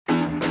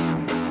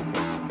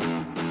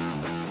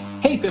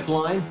Hey, Fifth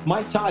Line,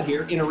 Mike Todd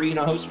here,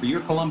 in-arena host for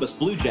your Columbus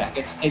Blue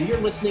Jackets, and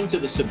you're listening to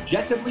the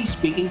Subjectively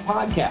Speaking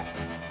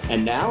podcast.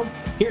 And now,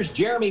 here's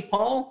Jeremy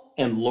Paul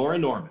and Laura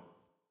Norman.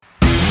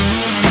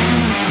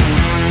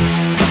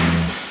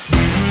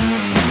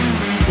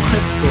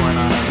 What's going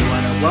on,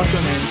 everyone, and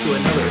welcome into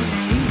another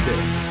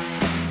season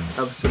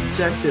of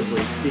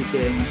Subjectively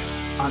Speaking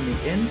on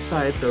the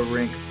Inside the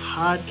Rink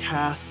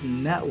podcast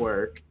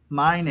network.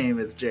 My name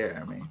is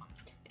Jeremy.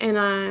 And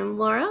I'm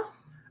Laura.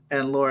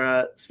 And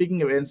Laura,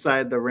 speaking of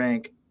Inside the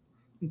Rink,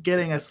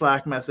 getting a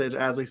Slack message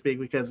as we speak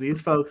because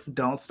these folks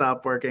don't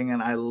stop working,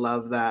 and I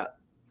love that.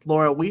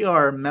 Laura, we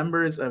are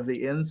members of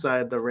the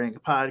Inside the Rink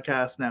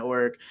podcast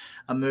network,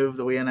 a move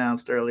that we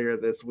announced earlier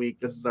this week.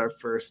 This is our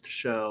first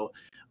show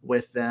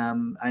with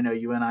them. I know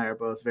you and I are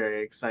both very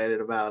excited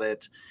about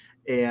it,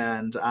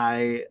 and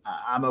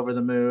I'm over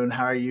the moon.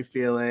 How are you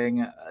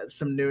feeling?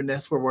 Some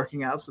newness. We're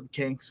working out some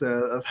kinks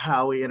of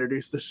how we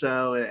introduce the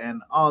show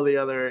and all the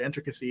other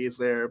intricacies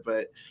there,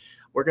 but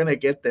we're going to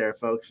get there,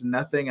 folks.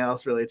 Nothing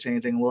else really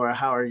changing. Laura,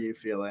 how are you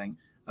feeling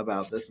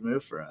about this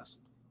move for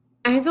us?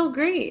 I feel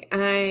great.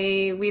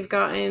 We've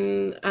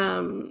gotten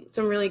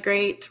some really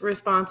great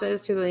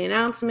responses to the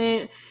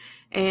announcement,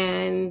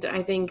 and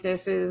I think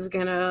this is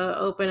going to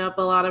open up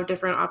a lot of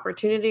different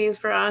opportunities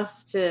for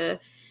us to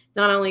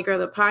not only grow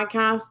the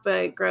podcast,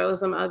 but grow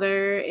some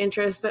other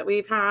interests that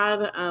we've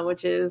had,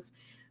 which is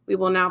we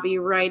will now be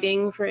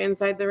writing for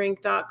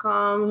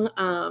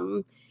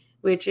InsideTheRink.com,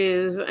 which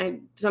is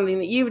something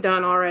that you've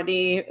done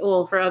already,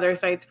 well, for other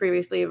sites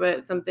previously,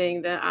 but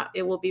something that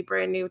it will be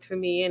brand new to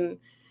me, and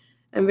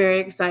I'm very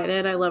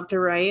excited. I love to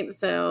write,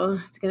 so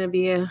it's going to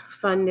be a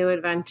fun new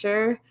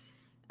adventure.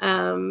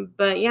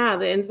 But yeah,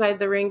 the Inside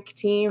the Rink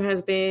team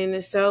has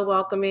been so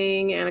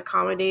welcoming and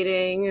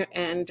accommodating,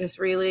 and just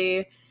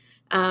really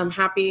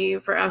happy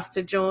for us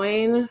to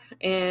join.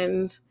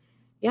 And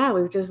yeah,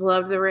 we've just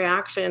loved the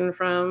reaction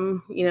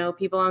from,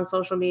 people on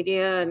social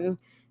media and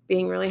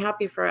being really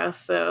happy for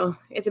us. So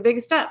it's a big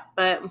step,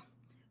 but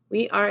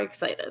we are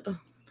excited.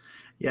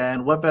 Yeah,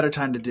 and what better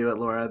time to do it,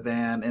 Laura,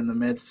 than in the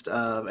midst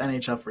of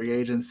NHL free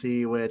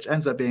agency, which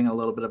ends up being a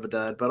little bit of a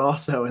dud, but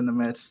also in the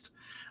midst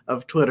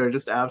of Twitter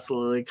just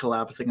absolutely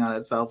collapsing on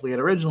itself. We had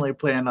originally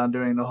planned on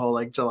doing the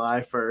whole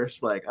July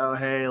 1st, oh,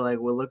 hey,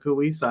 well, look who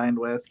we signed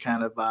with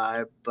kind of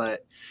vibe.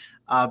 But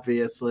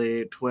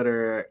obviously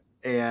Twitter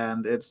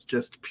and it's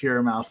just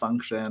pure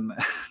malfunction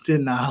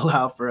did not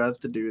allow for us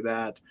to do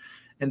that.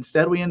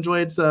 Instead, we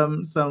enjoyed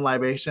some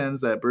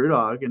libations at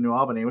Brewdog in New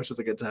Albany, which was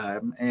a good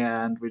time.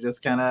 And we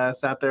just kind of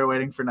sat there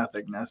waiting for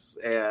nothingness.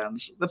 And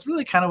that's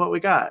really kind of what we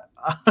got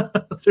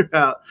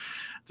throughout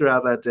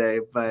that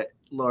day. But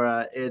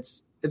Laura,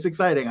 it's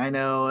exciting. I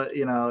know,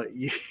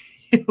 you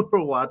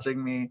were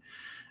watching me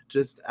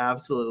just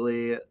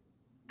absolutely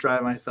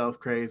drive myself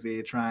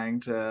crazy trying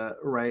to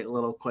write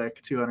little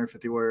quick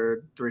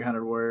 250-word,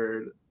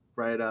 300-word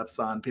write-ups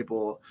on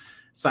people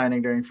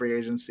signing during free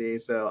agency.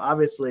 So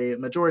obviously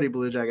majority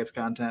Blue Jackets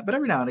content, but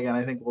every now and again,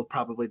 I think we'll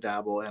probably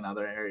dabble in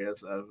other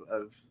areas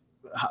of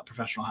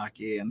professional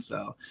hockey. And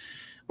so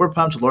we're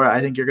pumped. Laura, I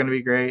think you're going to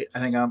be great. I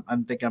think I'm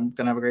going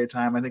to have a great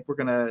time. I think we're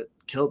going to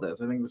kill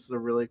this. I think this is a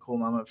really cool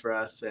moment for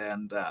us,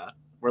 and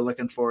we're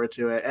looking forward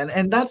to it.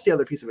 And that's the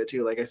other piece of it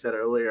too. Like I said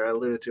earlier, I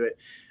alluded to it.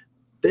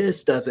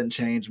 This doesn't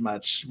change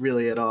much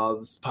really at all.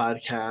 This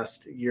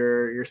podcast,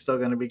 you're still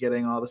going to be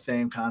getting all the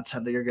same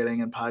content that you're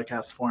getting in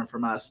podcast form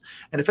from us.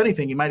 And if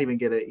anything, you might even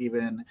get it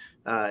even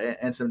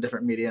in some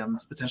different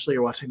mediums. Potentially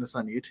you're watching this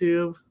on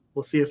YouTube.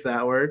 We'll see if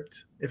that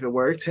worked. If it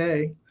worked,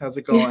 hey, how's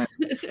it going?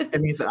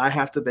 It means that I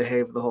have to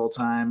behave the whole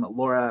time.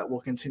 Laura will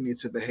continue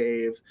to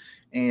behave,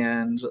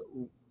 and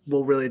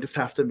we'll really just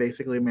have to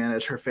basically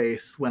manage her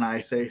face when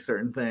I say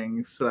certain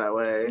things. So that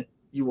way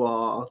you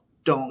all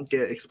don't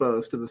get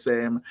exposed to the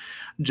same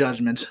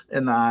judgment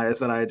in the eyes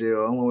that I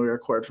do when we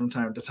record from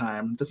time to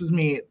time. This is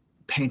me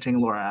painting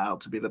Laura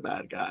out to be the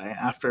bad guy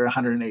after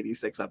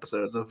 186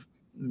 episodes of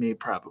me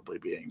probably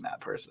being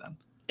that person.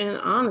 And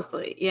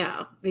honestly,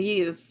 yeah,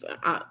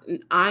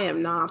 I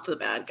am not the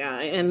bad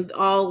guy, and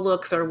all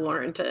looks are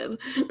warranted.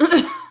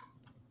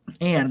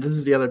 And this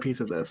is the other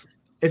piece of this.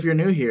 If you're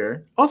new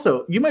here,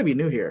 also, you might be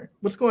new here.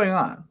 What's going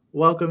on?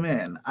 Welcome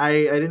in. I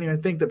didn't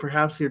even think that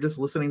perhaps you're just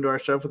listening to our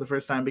show for the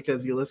first time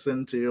because you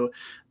listen to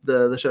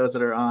the shows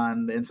that are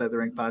on the Inside the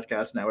Rink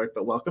podcast network,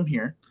 but welcome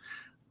here.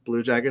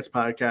 Blue Jackets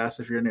podcast,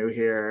 if you're new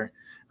here.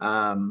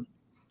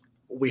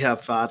 We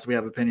have thoughts, we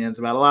have opinions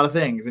about a lot of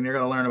things, and you're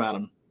going to learn about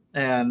them.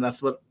 And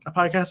that's what a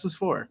podcast is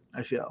for,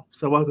 I feel.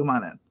 So welcome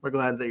on in. We're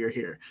glad that you're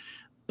here.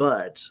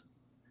 But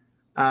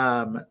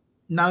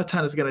not a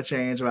ton is going to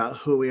change about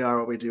who we are,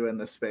 what we do in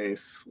this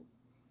space.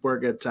 We're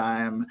a good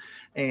time.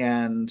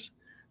 And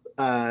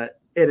it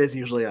is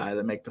usually I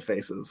that make the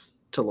faces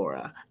to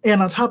Laura.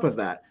 And on top of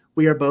that,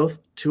 we are both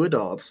two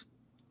adults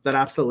that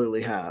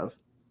absolutely have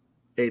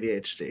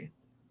ADHD.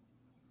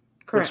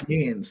 Correct. Which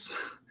means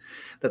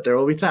that there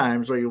will be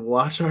times where you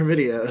watch our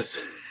videos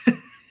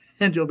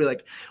and you'll be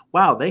like,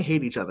 wow, they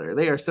hate each other.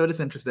 They are so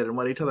disinterested in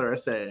what each other are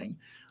saying.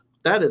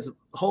 that is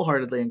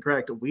wholeheartedly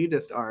incorrect. We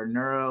just are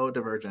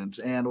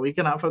neurodivergent, and we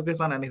cannot focus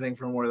on anything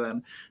for more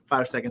than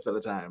 5 seconds at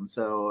a time.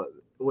 So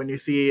when you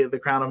see the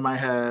crown of my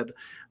head,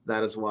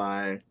 that is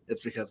why.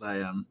 It's because I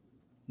am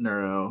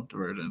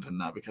neurodivergent and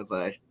not because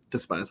I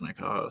despise my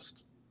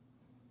co-host.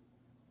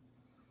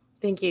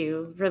 Thank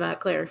you for that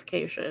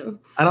clarification.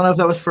 I don't know if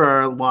that was for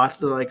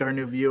our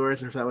new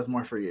viewers, or if that was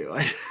more for you.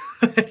 I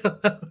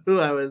don't know who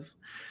I was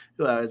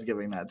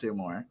giving that to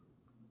more.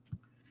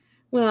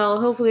 Well,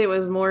 hopefully it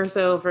was more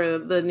so for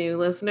the new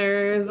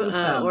listeners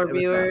or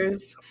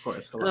viewers, of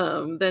course,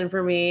 than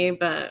for me.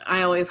 But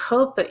I always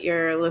hope that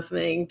you're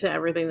listening to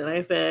everything that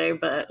I say.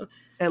 But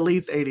at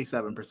least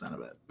 87% of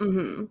it.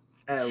 Mm-hmm.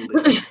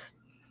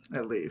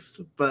 At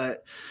least.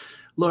 But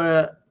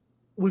Laura,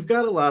 we've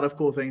got a lot of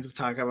cool things to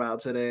talk about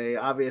today.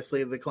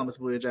 Obviously, the Columbus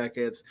Blue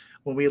Jackets,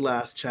 when we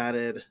last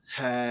chatted,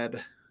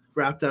 had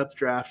wrapped up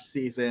draft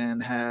season,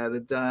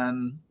 had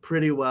done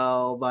pretty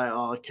well by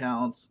all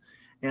accounts,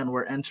 and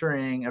we're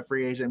entering a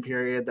free agent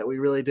period that we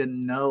really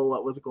didn't know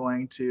what was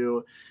going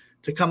to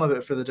come of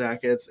it for the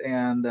Jackets.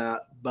 And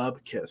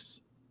Bub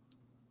Kiss,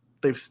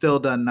 they've still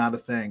done not a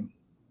thing.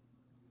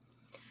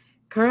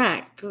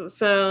 Correct.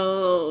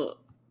 So,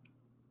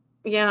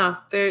 yeah,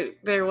 there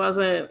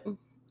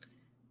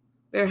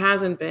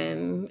hasn't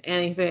been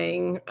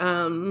anything.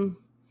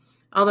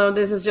 Although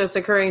this is just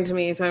occurring to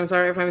me, so I'm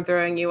sorry if I'm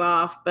throwing you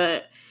off,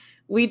 but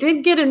we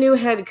did get a new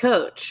head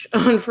coach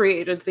on free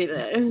agency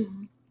day.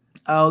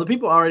 Oh, the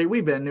people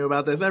we've been knew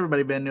about this.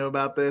 Everybody been knew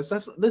about this.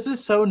 This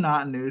is so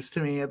not news to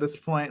me at this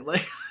point.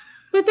 Like,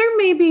 but there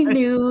may be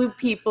new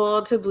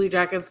people to Blue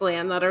Jackets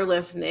land that are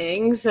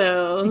listening.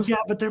 So yeah,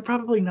 but they're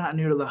probably not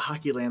new to the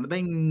hockey land.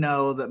 They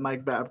know that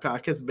Mike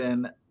Babcock has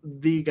been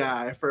the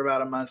guy for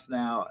about a month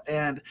now,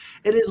 and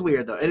it is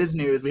weird though. It is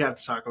news. We have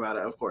to talk about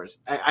it, of course.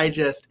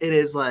 It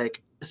is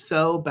like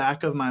so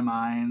back of my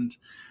mind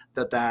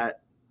that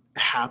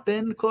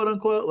happened, quote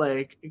unquote,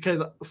 like,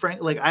 because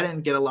like I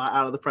didn't get a lot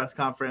out of the press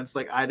conference.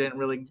 Like, I didn't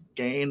really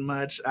gain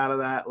much out of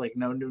that. Like,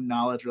 no new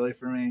knowledge really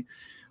for me,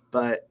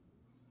 but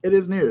it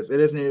is news.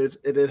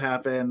 It did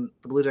happen.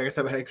 The Blue Jackets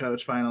have a head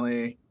coach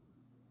finally.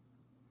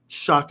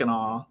 Shock and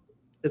awe.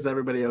 Is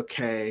everybody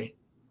okay?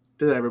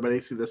 Did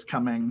everybody see this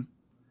coming?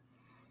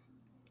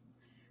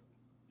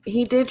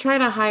 He did try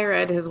to higher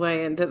ed his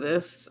way into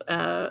this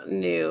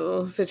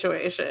new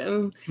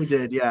situation. He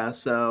did, yeah.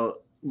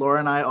 So Laura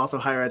and I also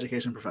higher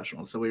education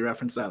professionals, so we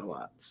reference that a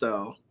lot.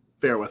 So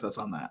bear with us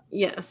on that.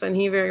 Yes, and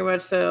he very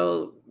much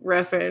so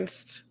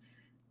referenced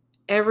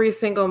every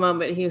single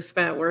moment he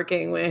spent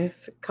working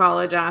with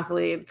college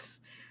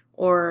athletes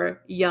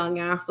or young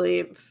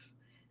athletes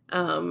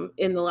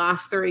in the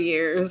last 3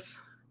 years,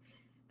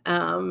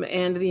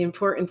 and the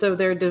importance of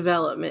their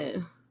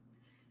development.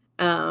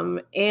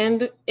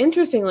 And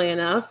interestingly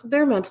enough,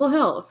 their mental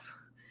health.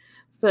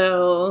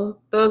 So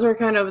those are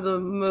kind of the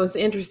most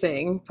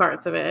interesting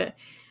parts of it.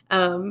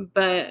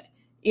 But,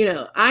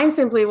 I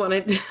simply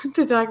wanted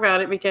to talk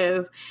about it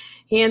because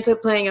he ends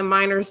up playing a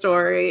minor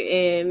story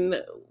in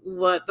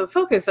what the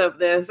focus of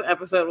this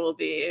episode will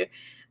be,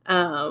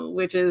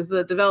 which is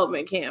the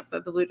development camp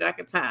that the Blue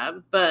Jackets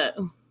had. But,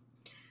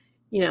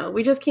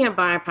 we just can't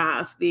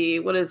bypass the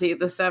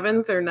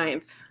 7th or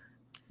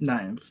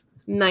 9th?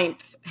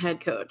 Ninth head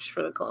coach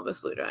for the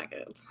Columbus Blue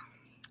Jackets.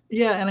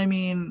 Yeah, and I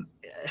mean,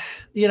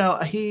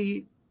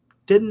 he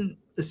didn't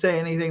say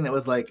anything that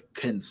was like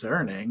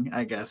concerning,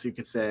 I guess you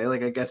could say.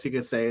 Like, I guess you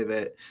could say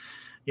that,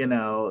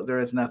 there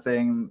is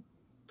nothing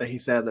that he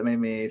said that made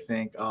me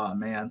think, oh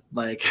man,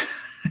 like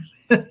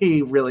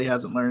he really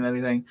hasn't learned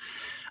anything.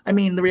 I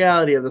mean, the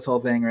reality of this whole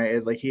thing, right,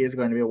 is like he is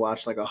going to be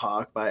watched like a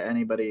hawk by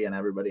anybody and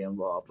everybody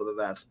involved, whether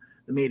that's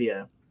the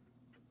media,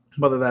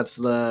 whether that's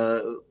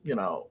the,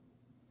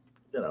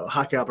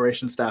 hockey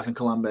operations staff in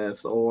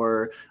Columbus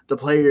or the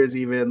players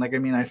even. Like, I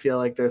mean, I feel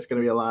like there's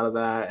going to be a lot of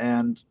that.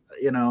 And,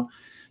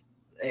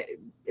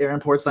 Aaron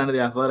Portzline of The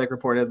Athletic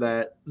reported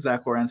that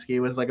Zach Werenski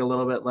was like a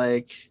little bit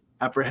like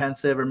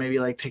apprehensive or maybe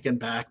like taken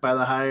back by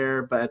the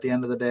hire. But at the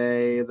end of the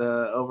day,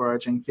 the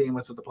overarching theme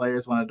was that the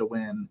players wanted to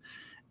win.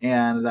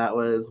 And that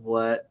was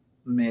what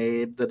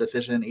made the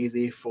decision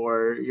easy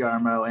for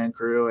Jarmo and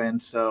crew.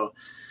 And so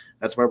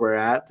that's where we're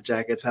at. The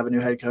Jackets have a new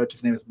head coach.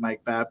 His name is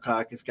Mike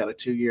Babcock. He's got a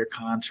 2-year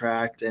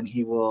contract, and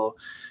he will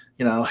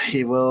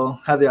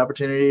have the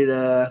opportunity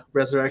to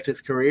resurrect his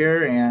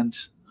career. And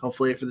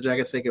hopefully for the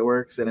Jackets' sake, it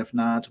works. And if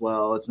not,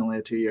 well, it's only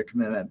a 2-year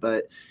commitment.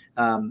 But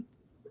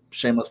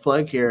shameless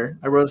plug here.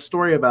 I wrote a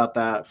story about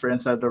that for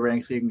Inside the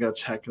Rink, so you can go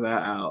check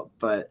that out.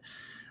 But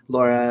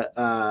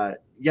Laura,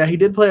 he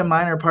did play a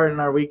minor part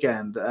in our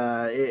weekend.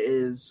 It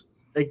is,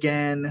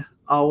 again,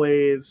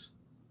 always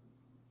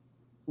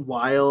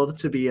wild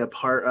to be a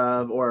part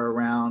of or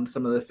around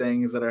some of the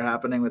things that are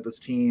happening with this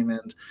team,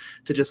 and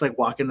to just like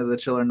walk into the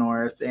Chiller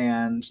North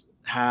and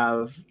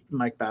have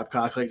Mike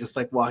Babcock just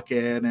walk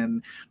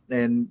in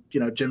and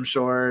gym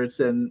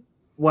shorts and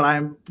what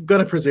I'm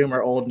gonna presume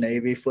are Old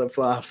Navy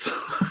flip-flops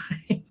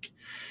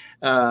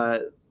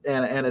and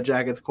a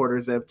Jackets quarter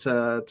zip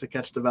to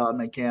catch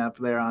development camp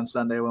there on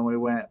Sunday when we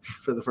went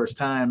for the first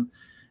time.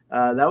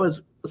 That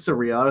was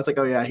surreal. I was like,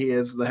 oh yeah, he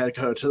is the head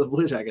coach of the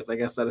Blue Jackets. I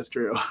guess that is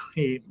true.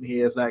 He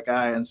is that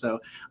guy. And so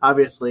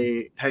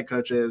obviously head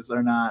coaches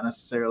are not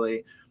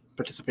necessarily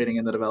participating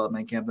in the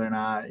development camp. They're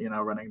not,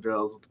 running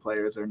drills with the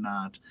players. They're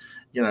not,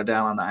 down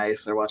on the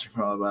ice. They're watching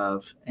from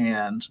above.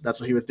 And that's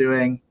what he was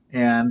doing.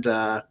 And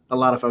a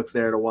lot of folks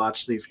there to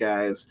watch these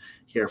guys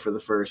here for the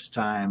first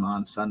time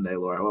on Sunday.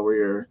 Laura, what were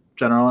your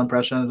general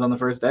impressions on the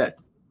first day?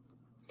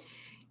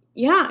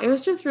 Yeah, it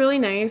was just really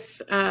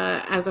nice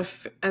as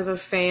a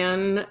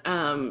fan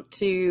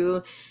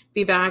to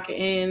be back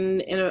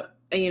in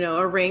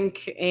a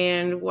rink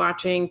and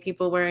watching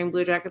people wearing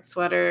Blue Jacket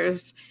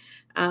sweaters,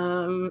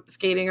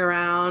 skating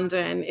around,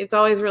 and it's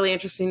always really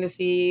interesting to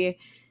see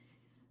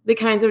the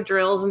kinds of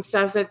drills and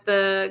stuff that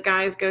the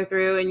guys go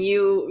through. And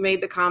you made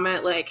the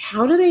comment, like,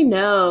 how do they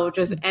know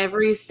just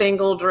every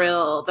single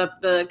drill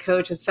that the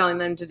coach is telling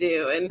them to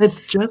do? And it's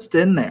just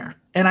in there.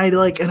 And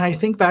I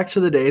think back to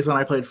the days when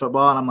I played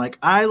football, and I'm like,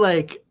 there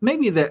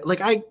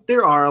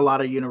are a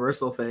lot of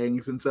universal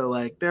things. And so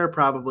like, there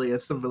probably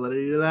is some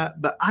validity to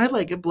that, but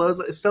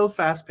it's so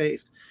fast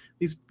paced.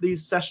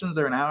 These sessions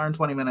are an hour and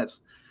 20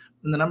 minutes.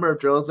 And the number of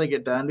drills they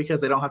get done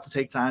because they don't have to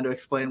take time to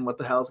explain what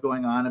the hell's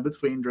going on in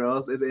between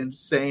drills is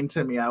insane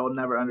to me. I will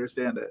never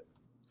understand it.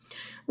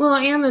 Well,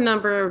 and the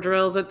number of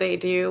drills that they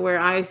do where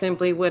I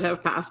simply would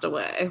have passed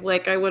away.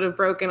 Like, I would have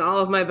broken all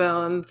of my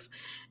bones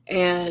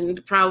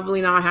and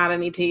probably not had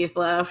any teeth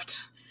left.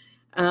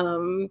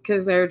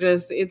 Because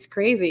it's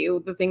crazy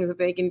the things that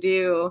they can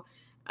do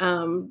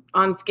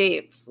on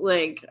skates.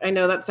 Like, I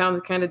know that sounds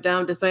kind of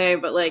dumb to say,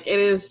 but like,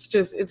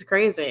 it's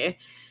crazy.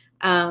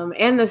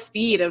 And the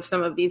speed of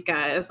some of these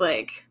guys,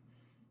 like,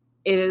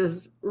 it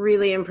is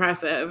really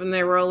impressive. And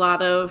there were a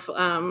lot of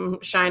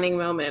shining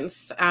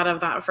moments out of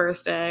that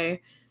first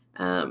day.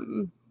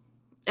 And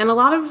a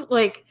lot of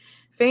like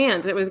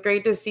fans. It was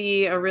great to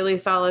see a really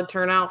solid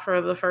turnout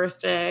for the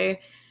first day.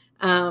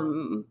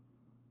 And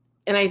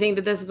I think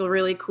that this is a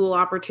really cool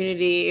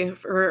opportunity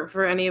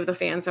for any of the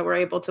fans that were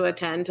able to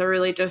attend to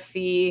really just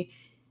see,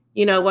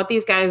 what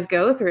these guys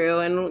go through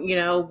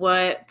and,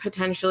 what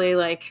potentially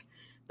like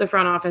the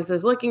front office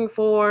is looking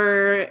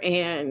for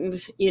and,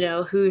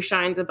 who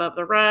shines above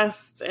the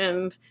rest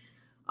and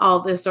all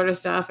this sort of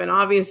stuff. And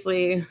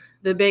obviously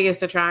the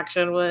biggest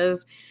attraction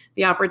was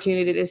the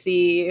opportunity to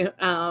see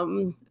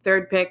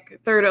third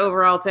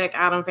overall pick,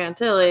 Adam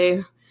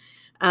Fantilli,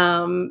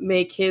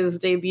 make his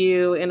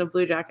debut in a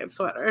Blue Jacket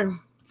sweater.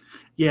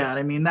 Yeah,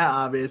 I mean, that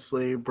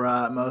obviously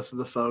brought most of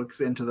the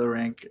folks into the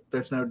rink.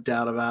 There's no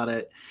doubt about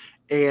it.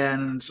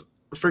 And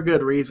for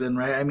good reason,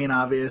 right? I mean,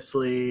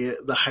 obviously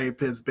the hype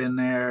has been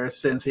there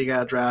since he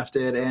got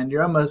drafted, and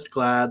you're almost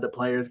glad that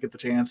players get the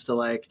chance to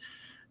like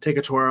take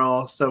a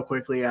twirl so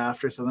quickly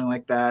after something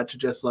like that to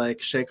just like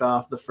shake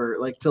off the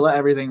to let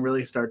everything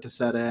really start to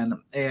set in.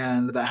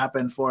 And that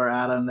happened for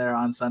Adam there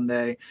on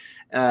Sunday,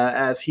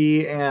 as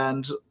he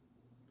and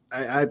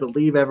I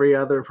believe every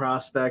other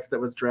prospect that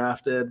was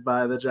drafted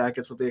by the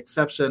Jackets, with the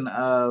exception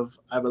of,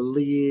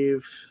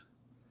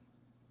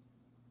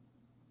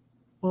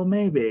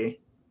 maybe.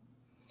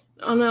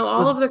 Oh no!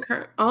 All of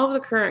the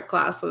current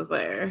class was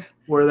there.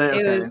 Were they?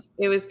 Okay.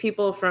 It was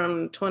people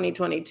from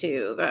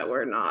 2022 that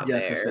were not there.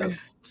 Yes.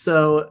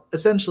 So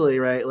essentially,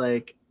 right,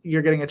 like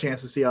you're getting a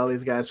chance to see all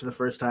these guys for the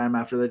first time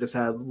after they just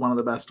had one of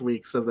the best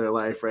weeks of their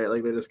life, right?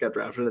 Like they just got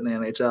drafted in the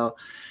NHL,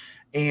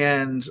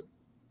 and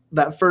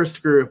that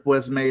first group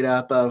was made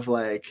up of,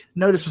 like,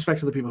 no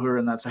disrespect to the people who were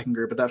in that second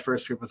group, but that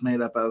first group was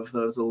made up of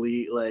those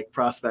elite like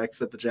prospects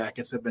that the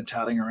Jackets have been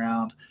touting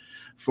around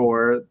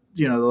for,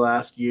 the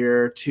last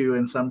year or two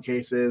in some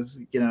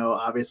cases.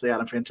 Obviously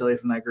Adam Fantilli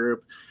is in that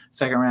group.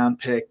 Second round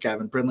pick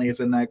Gavin Brindley is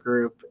in that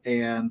group.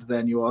 And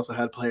then you also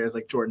had players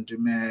like Jordan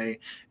Dumais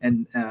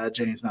and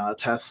James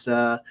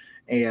Malatesta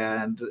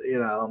and,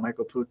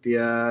 Michael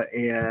Putia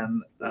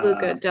and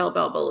Luca Del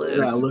Belbaluz.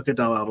 Yeah, Luca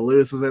Del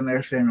Belbaluz was in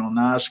there. Samuel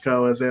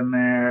Nashko was in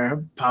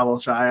there. Pavel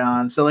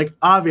Chyon. So, like,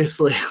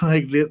 obviously,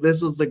 like,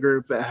 this was the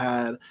group that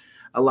had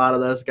a lot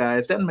of those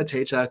guys. Denton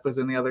Matejchuk was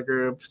in the other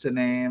group, to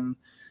name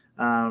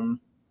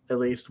at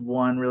least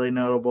one really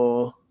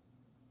notable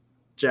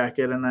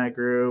Jacket in that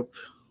group.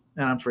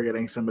 And I'm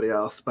forgetting somebody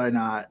else by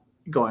not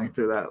going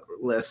through that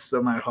list,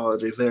 so my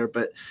apologies there.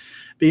 But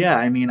yeah,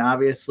 I mean,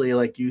 obviously,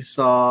 like, you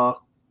saw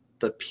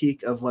the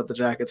peak of what the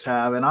Jackets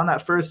have. And on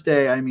that first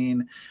day, I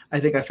mean, I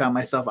think I found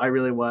myself, I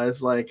really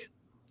was like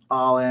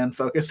all in,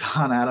 focused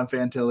on Adam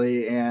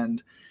Fantilli.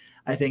 And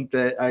I think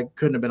that I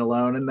couldn't have been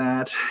alone in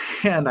that.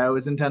 And I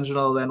was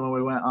intentional then when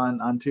we went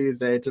on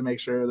Tuesday to make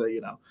sure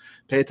that,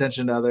 pay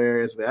attention to other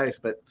areas of the ice.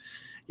 But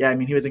yeah, I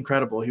mean, he was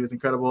incredible.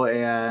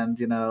 And,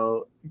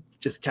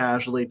 just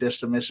casually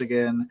dished to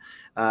Michigan,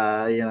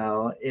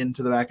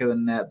 into the back of the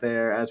net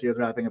there as he was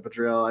wrapping up a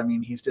drill. I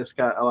mean, he's just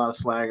got a lot of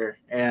swagger,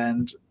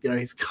 and,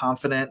 he's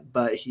confident,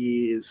 but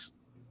he's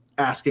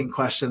asking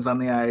questions on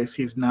the ice.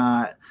 He's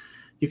not,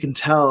 you can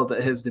tell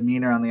that his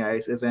demeanor on the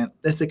ice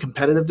it's a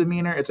competitive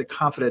demeanor. It's a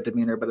confident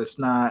demeanor, but it's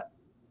not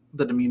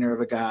the demeanor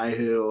of a guy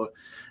who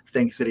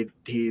thinks that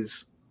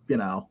he's,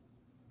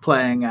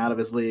 playing out of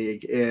his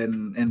league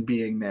in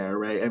being there,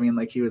 right? I mean,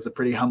 like, he was a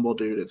pretty humble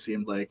dude, it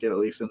seemed like, at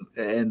least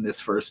in this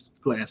first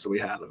glance that we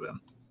had of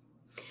him.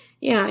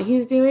 Yeah,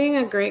 he's doing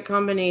a great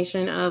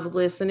combination of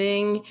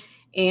listening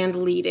and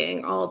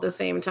leading all at the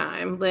same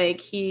time.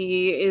 Like,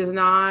 he is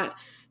not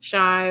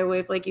shy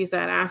with, like you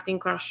said, asking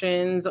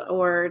questions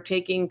or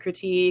taking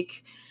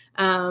critique.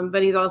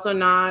 But he's also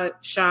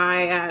not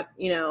shy at,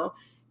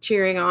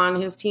 cheering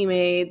on his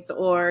teammates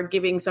or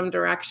giving some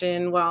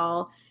direction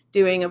while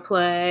doing a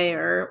play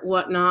or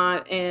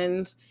whatnot.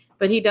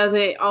 But he does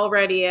it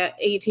already at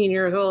 18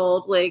 years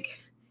old. Like,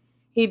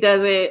 he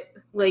does it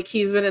like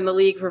he's been in the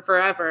league for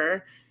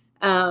forever.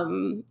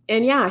 And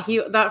yeah,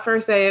 that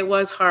first day it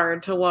was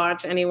hard to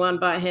watch anyone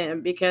but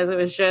him, because it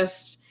was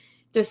just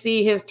to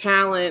see his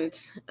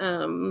talent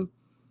and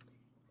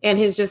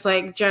his just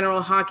like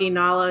general hockey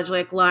knowledge,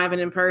 like live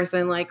and in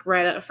person, like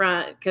right up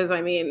front. Because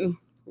I mean,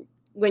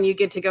 when you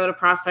get to go to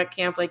prospect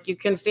camp, like you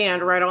can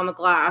stand right on the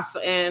glass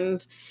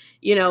and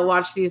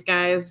watch these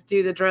guys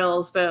do the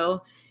drills.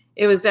 So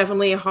it was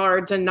definitely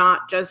hard to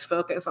not just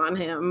focus on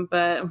him,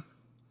 but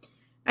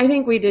I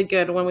think we did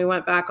good when we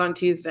went back on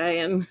Tuesday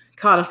and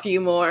caught a few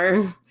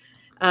more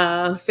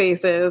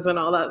faces and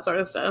all that sort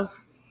of stuff.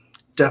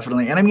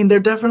 Definitely. And I mean, there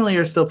definitely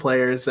are still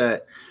players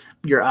that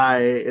your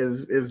eye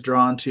is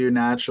drawn to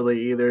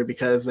naturally, either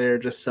because they're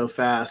just so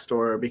fast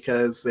or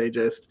because they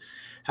just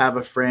have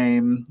a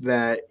frame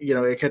that,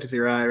 it catches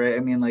your eye, right? I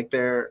mean, like,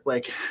 they're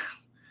like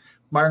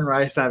Martin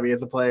Rice-Savvy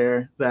is a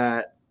player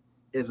that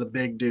is a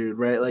big dude,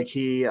 right? Like,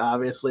 he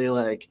obviously,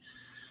 like,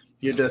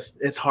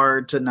 it's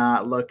hard to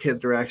not look his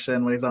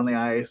direction when he's on the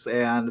ice.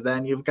 And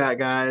then you've got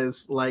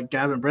guys like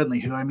Gavin Brindley,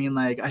 who, I mean,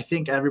 like, I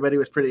think everybody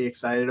was pretty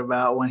excited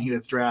about when he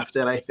was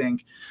drafted. I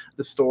think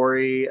the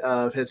story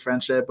of his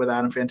friendship with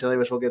Adam Fantilli,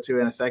 which we'll get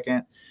to in a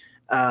second,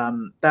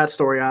 that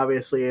story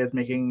obviously is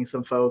making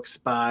some folks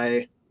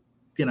by,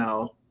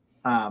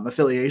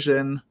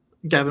 affiliation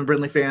Gavin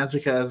Brindley fans,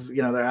 because,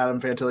 they're Adam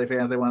Fantilli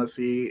fans. They want to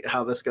see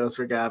how this goes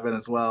for Gavin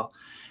as well.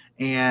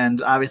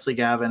 And obviously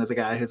Gavin is a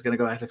guy who's going to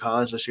go back to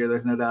college this year.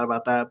 There's no doubt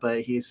about that.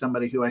 But he's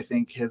somebody who I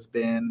think has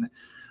been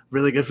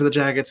really good for the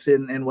Jackets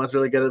and was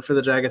really good for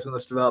the Jackets in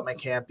this development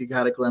camp. You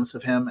got a glimpse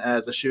of him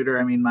as a shooter.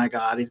 I mean, my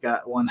God, he's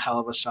got one hell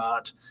of a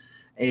shot.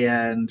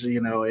 And,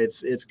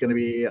 it's going to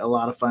be a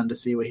lot of fun to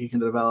see what he can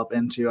develop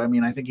into. I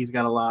mean, I think he's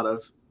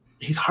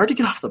hard to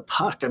get off the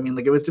puck. I mean,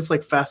 like, it was just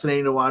like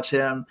fascinating to watch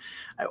him.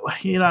 I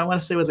want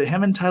to say, was it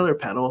him and Tyler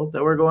Peddle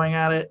that were going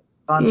at it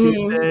on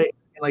Tuesday?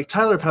 Like,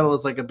 Tyler Peddle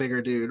is like a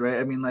bigger dude, right?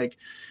 I mean, like,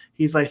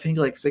 he's, I think,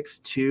 like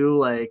 6'2",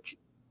 like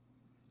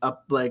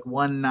up like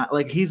 1,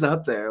 like he's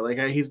up there. Like,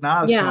 he's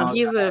not a small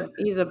guy.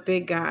 He's a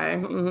big guy.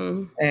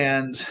 Mm-hmm.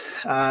 And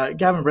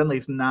Gavin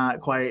Brindley's not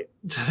quite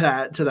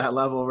to that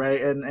level,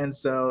 right? And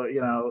so,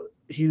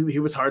 he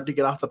was hard to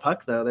get off the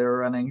puck, though. They were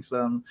running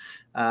some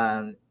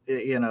tip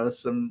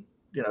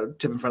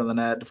in front of the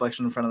net,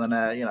 deflection in front of the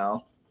net,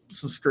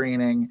 some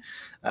screening,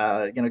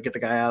 get the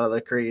guy out of the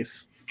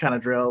crease kind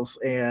of drills.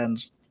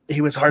 And he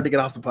was hard to get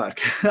off the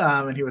puck,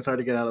 and he was hard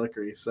to get out of the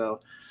crease.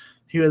 So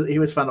he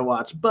was fun to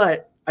watch.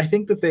 But I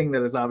think the thing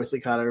that has obviously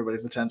caught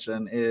everybody's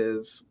attention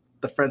is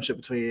the friendship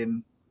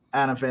between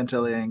Adam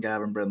Fantilli and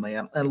Gavin Brindley.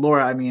 And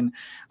Laura, I mean,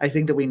 I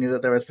think that we knew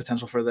that there was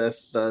potential for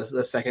this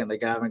the second that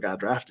Gavin got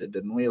drafted,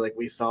 didn't we? Like,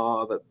 we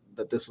saw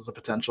that this was a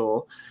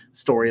potential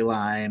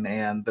storyline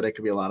and that it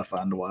could be a lot of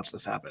fun to watch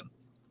this happen.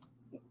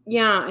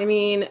 Yeah, I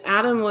mean,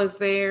 Adam was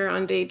there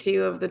on day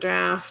 2 of the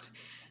draft.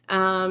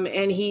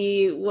 And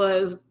he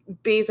was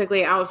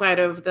basically outside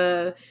of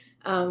the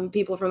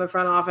people from the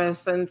front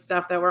office and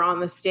stuff that were on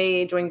the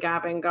stage when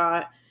Gavin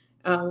got,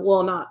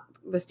 not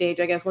the stage,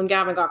 I guess, when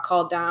Gavin got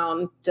called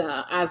down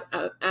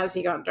as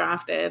he got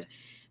drafted.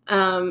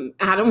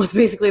 Adam was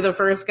basically the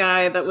first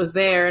guy that was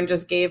there and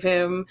just gave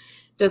him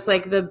just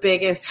like the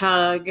biggest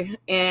hug.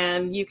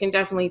 And you can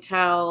definitely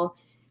tell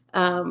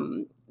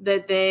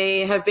that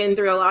they have been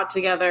through a lot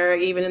together,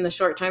 even in the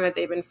short time that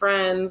they've been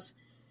friends.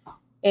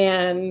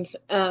 And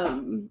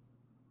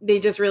they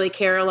just really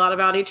care a lot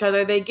about each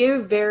other. They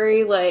give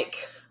very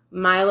like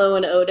Milo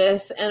and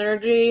Otis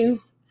energy.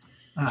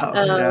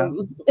 Yeah.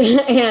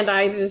 And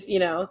I just,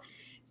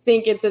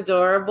 think it's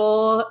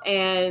adorable.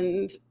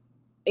 And,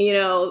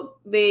 Gavin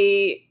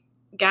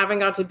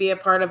got to be a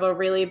part of a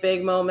really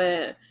big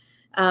moment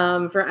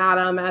for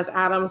Adam, as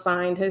Adam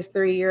signed his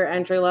 3-year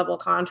entry-level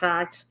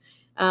contract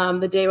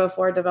the day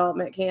before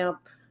development camp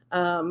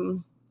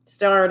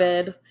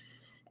started.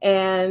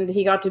 And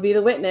he got to be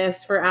the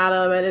witness for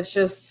Adam. And it's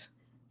just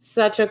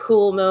such a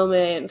cool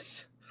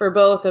moment for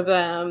both of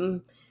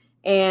them.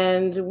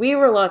 And we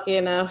were lucky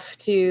enough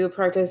to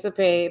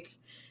participate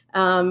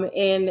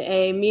in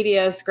a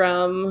media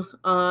scrum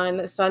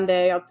on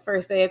Sunday, on the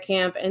first day of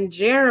camp. And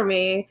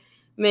Jeremy,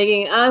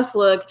 making us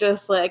look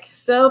just like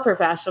so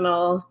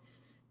professional,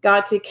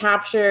 got to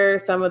capture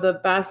some of the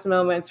best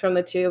moments from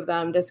the two of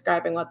them,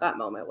 describing what that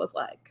moment was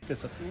like.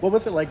 What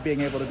was it like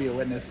being able to be a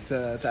witness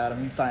to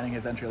Adam signing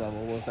his entry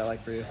level? What was that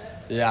like for you?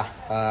 Yeah,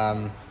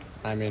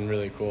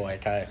 really cool.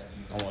 Like, I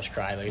almost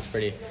cried. Like, it's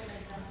pretty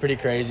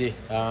crazy.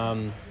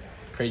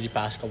 crazy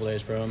past couple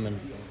days for him, and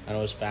I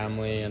know his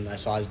family, and I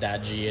saw his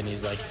dad G, and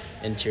he's like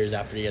in tears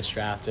after he gets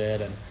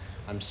drafted, and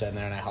I'm sitting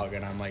there and I hug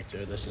and I'm like,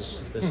 dude, this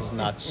is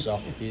nuts. So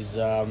he's he's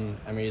done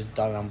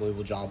an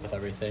unbelievable job with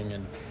everything,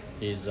 and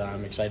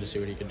I'm excited to see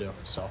what he can do.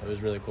 So it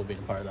was really cool being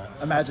a part of that.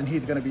 Imagine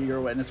he's going to be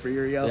your witness for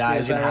your ELC. Yeah,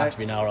 he's going to have to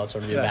be now, or else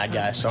I'm going to be a bad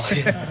guy. So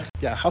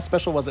yeah, how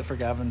special was it for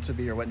Gavin to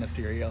be your witness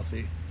to your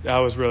ELC? That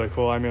was really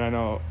cool. I mean, I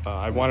know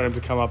I wanted him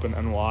to come up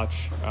and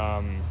watch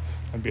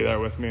and be there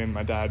with me, and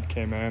my dad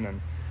came in, and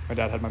my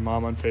dad had my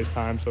mom on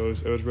FaceTime, so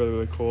it was really,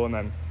 really cool. And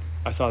then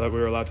I saw that we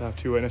were allowed to have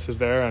 2 witnesses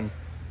there, and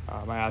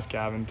I asked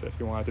Gavin if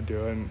he wanted to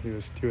do it, and he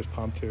was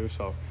pumped too.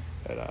 So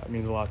it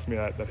means a lot to me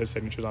that his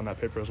signature's on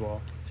that paper as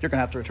well. So you're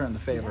gonna have to return the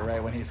favor,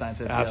 right, when he signs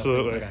his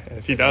Absolutely. ELC. Okay.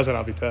 If he doesn't,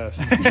 I'll be pissed.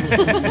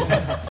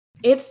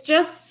 It's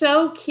just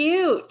so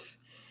cute.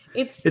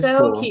 It's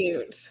so cool.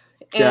 Cute.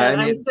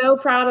 And I'm so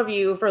proud of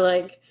you for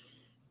like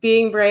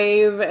being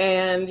brave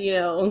and,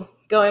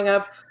 going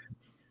up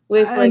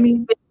with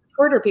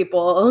quarter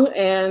people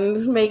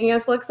and making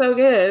us look so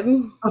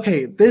good.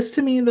 Okay, this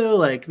to me though,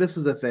 like this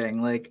is the thing.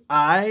 Like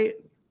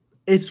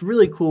it's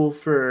really cool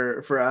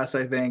for us,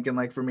 I think, and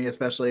like for me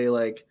especially,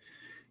 like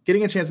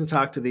getting a chance to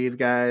talk to these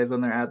guys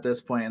when they're at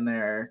this point in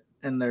their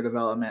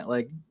development.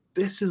 Like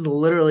this is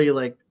literally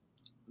like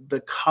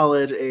the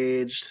college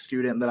aged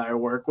student that I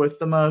work with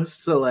the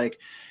most. So like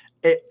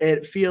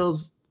it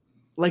feels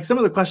like some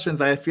of the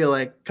questions I feel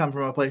like come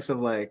from a place of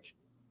like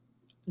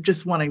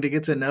just wanting to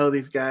get to know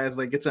these guys,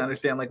 like get to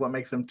understand like what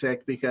makes them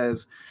tick,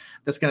 because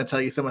that's going to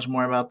tell you so much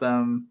more about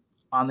them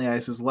on the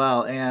ice as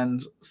well.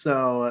 And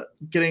so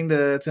getting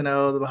to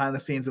know the behind the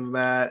scenes of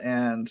that,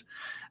 and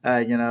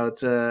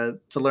to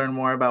learn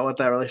more about what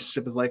that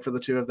relationship is like for the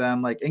two of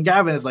them. Like, and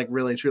Gavin is like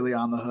really truly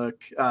on the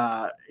hook.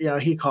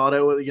 He called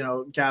it with,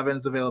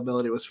 Gavin's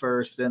availability was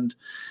first. And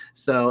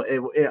so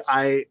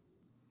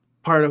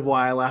part of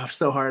why I laughed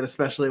so hard,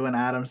 especially when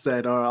Adam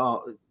said,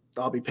 "Oh,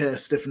 I'll be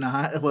pissed if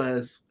not,"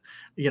 was,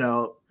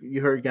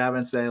 you heard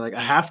Gavin say like,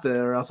 "I have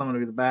to, or else I'm going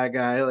to be the bad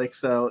guy." Like,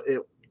 so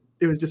it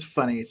was just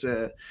funny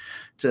to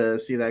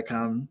see that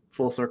come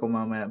full circle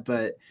moment.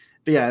 But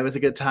yeah, it was a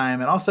good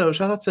time. And also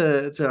shout out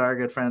to our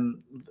good friend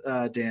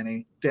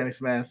Danny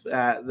Smith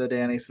at the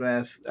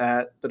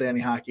Danny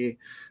Hockey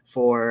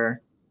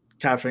for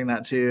capturing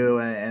that too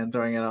and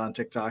throwing it on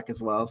TikTok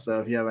as well. So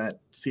if you haven't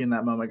seen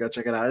that moment, go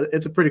check it out.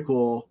 It's a pretty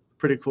cool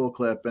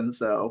clip. And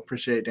so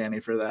appreciate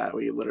Danny for that.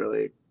 We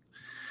literally,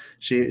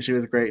 she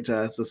was great to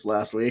us this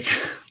last week.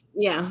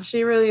 Yeah,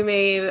 she really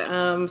made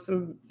a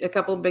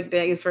couple big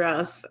days for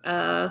us.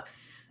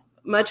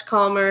 Much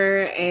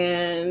calmer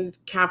and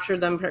captured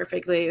them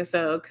perfectly.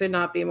 So could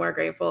not be more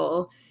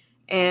grateful.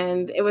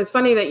 And it was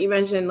funny that you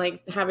mentioned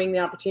like having the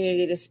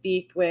opportunity to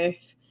speak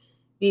with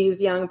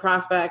these young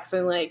prospects,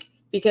 and like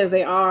because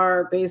they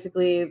are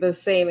basically the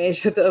same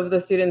age of the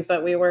students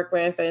that we work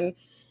with. And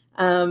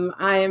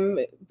I'm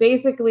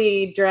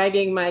basically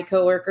dragging my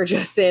coworker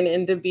Justin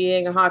into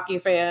being a hockey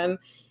fan,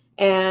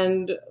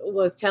 and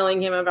was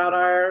telling him about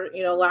our,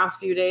 last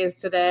few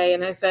days today.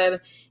 And I said,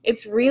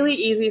 it's really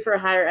easy for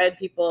higher ed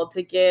people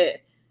to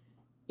get,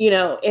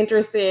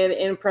 interested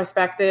in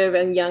prospective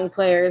and young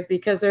players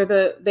because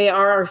they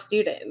are our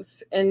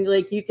students. And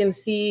like, you can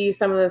see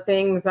some of the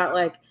things that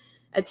like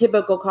a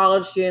typical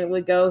college student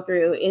would go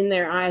through in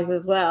their eyes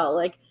as well.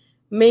 Like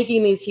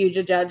making these huge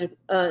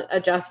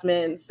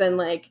adjustments and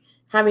like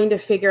having to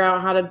figure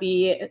out how to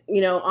be,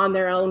 on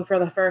their own for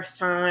the first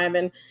time.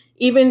 And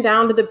even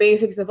down to the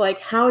basics of like,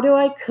 how do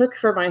I cook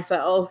for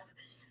myself?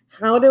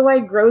 How do I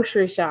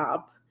grocery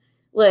shop?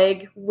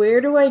 Like,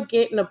 where do I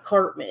get an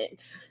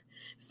apartment?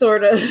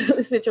 Sort of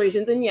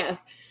situations. And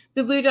yes,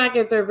 the Blue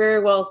Jackets are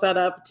very well set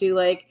up to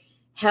like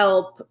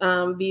help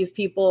these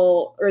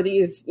people or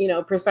these,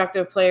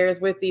 prospective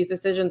players with these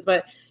decisions,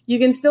 but you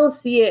can still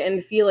see it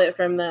and feel it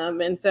from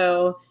them. And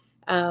so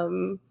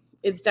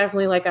it's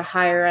definitely like a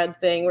higher ed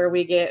thing where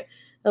we get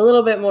a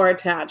little bit more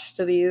attached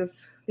to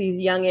these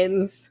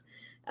youngins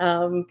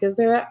because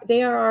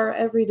they are our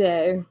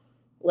everyday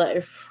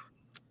life.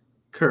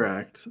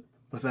 Correct,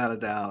 without a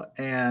doubt.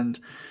 And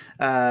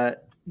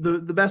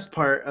the best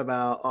part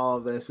about all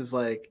of this is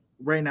like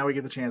right now we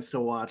get the chance to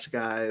watch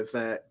guys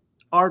that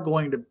are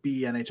going to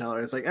be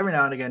NHLers. Like every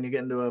now and again you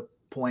get into a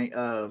point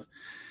of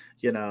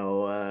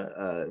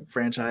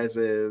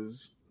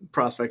franchises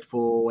prospect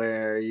pool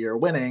where you're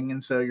winning,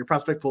 and so your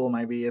prospect pool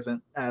maybe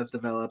isn't as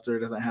developed or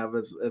doesn't have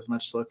as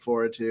much to look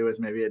forward to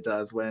as maybe it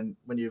does when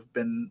you've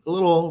been a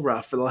little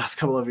rough for the last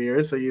couple of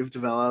years. So you've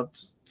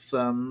developed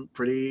some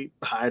pretty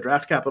high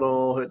draft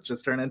capital, which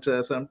just turned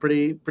into some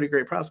pretty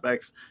great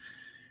prospects.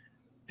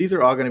 These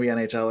are all going to be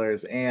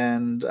NHLers.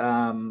 And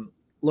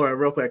Laura,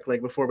 real quick,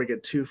 like before we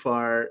get too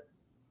far,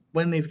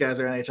 when these guys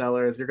are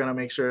NHLers, you're going to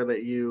make sure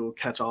that you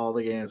catch all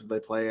the games that they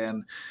play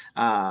in.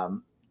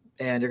 And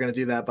you're going to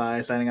do that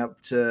by signing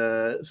up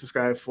to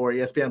subscribe for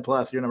ESPN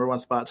Plus, your number one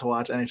spot to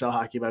watch NHL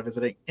hockey, by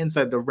visiting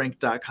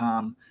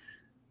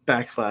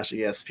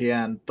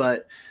insidetherink.com/ESPN.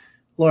 But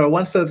Laura,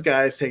 once those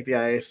guys take the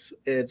ice,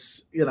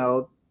 it's,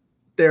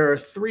 there are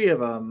 3 of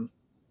them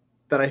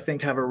that I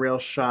think have a real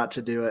shot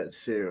to do it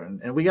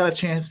soon. And we got a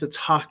chance to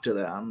talk to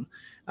them.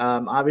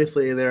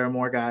 Obviously, there are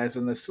more guys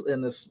in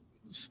this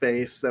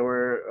space that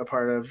were a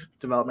part of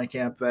development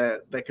camp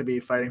that could be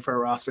fighting for a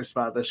roster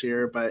spot this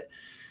year, but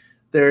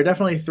there are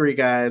definitely 3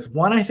 guys.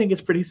 One I think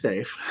is pretty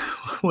safe.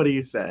 What do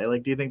you say?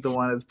 Like, do you think the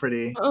one is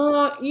pretty?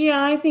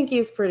 Yeah, I think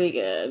he's pretty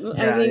good.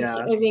 Yeah,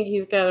 I think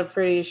he's got a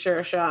pretty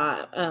sure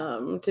shot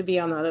to be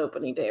on that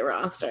opening day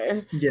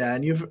roster. Yeah,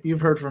 and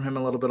you've heard from him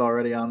a little bit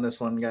already on this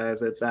one,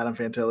 guys. It's Adam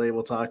Fantilli.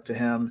 We'll talk to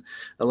him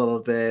a little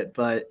bit,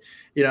 but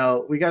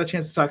we got a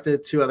chance to talk to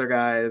 2 other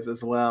guys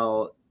as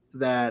well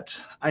that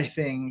I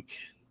think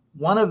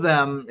one of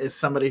them is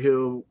somebody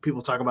who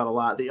people talk about a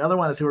lot. The other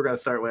one is who we're going to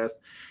start with.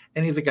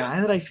 And he's a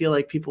guy that I feel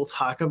like people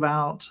talk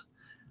about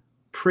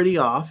pretty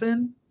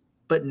often,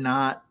 but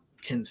not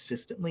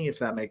consistently, if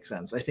that makes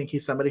sense. I think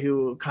he's somebody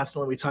who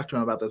constantly, we talked to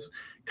him about this,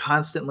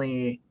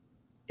 constantly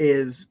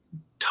is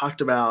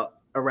talked about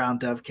around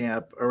Dev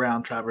Camp,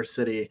 around Traverse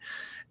City.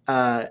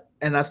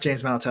 And that's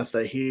James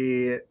Malatesta.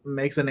 He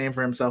makes a name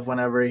for himself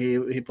whenever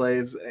he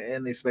plays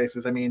in these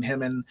spaces. I mean,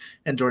 him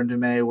and Jordan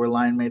Dumais were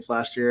line mates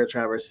last year at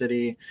Traverse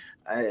City,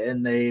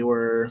 and they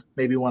were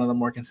maybe one of the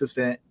more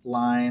consistent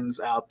lines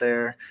out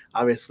there.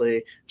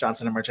 Obviously,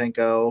 Johnson and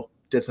Marchenko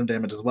did some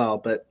damage as well,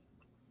 but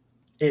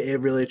it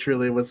really,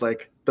 truly was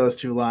like those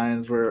 2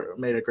 lines were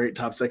made a great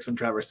top 6 in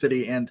Traverse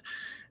City. And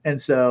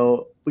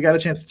so we got a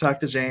chance to talk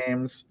to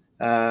James.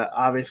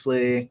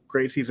 Obviously,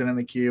 great season in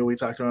the queue. We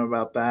talked to him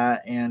about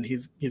that, and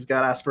he's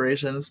got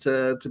aspirations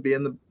to be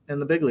in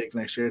the big leagues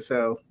next year.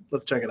 So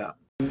let's check it out.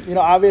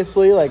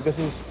 Obviously, like, this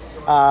is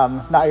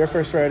not your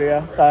first rodeo.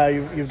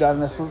 You've done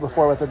this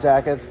before with the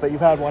Jackets, but you've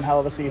had one hell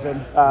of a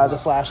season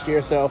this last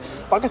year. So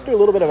walk us through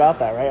a little bit about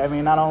that, right? I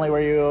mean, not only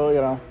were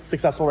you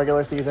successful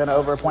regular season,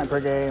 over a point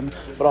per game,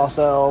 but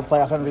also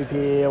playoff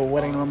MVP,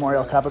 winning the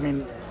Memorial Cup. I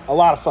mean, a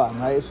lot of fun,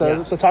 right?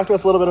 So talk to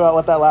us a little bit about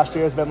what that last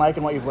year has been like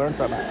and what you've learned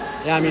from it.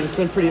 Yeah, I mean,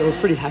 it was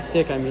pretty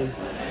hectic. I mean,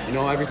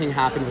 everything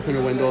happened within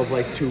a window of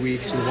like 2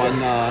 weeks. We won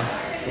the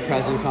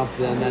President Cup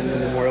and then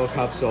the Memorial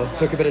Cup, so it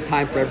took a bit of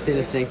time for everything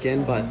to sink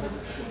in, but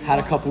had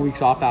a couple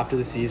weeks off after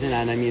the season,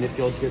 and I mean, it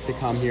feels good to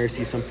come here,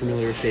 see some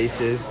familiar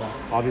faces,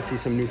 obviously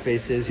some new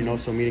faces,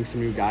 so meeting some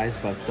new guys,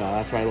 but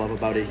that's what I love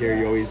about it here.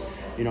 You always,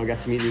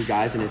 get to meet new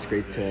guys, and it's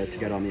great to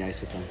get on the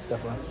ice with them.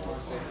 Definitely.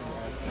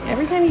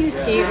 Every time you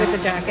skate with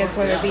the Jackets,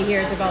 whether it be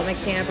here at development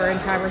camp or in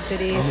Traverse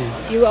City,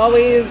 you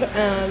always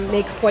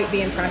make quite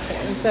the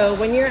impression. So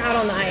when you're out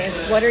on the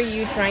ice, what are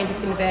you trying to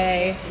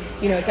convey,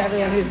 to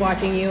everyone who's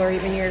watching you or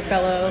even your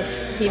fellow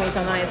teammates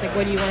on the ice? Like,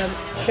 what do you want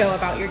to show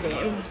about your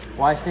game?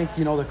 Well, I think,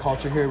 the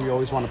culture here, we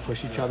always want to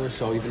push each other,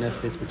 so even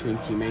if it's between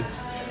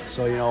teammates.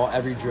 So,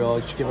 every drill,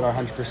 just give it our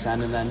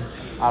 100%, and then,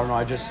 I don't know,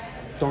 I just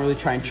don't really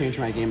try and change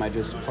my game. I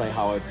just play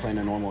how I would play in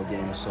a normal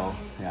game, so,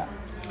 yeah.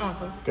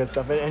 Awesome. Good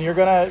stuff. And you're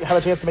going to have a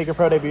chance to make your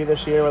pro debut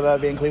this year, whether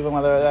that be in Cleveland,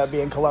 whether that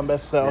be in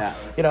Columbus. So,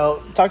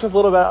 talk to us a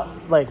little bit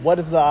about, like, what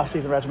does the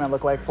off-season regimen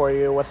look like for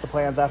you? What's the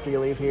plans after you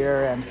leave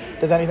here? And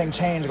does anything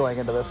change going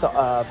into this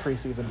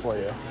preseason for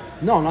you?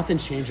 No,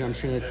 nothing's changing. I'm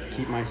trying to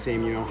keep my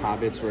same,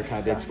 habits, work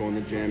habits, go in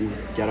the gym,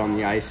 get on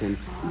the ice, and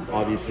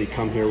obviously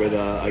come here with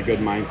a good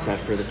mindset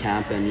for the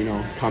camp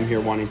and, come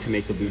here wanting to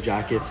make the Blue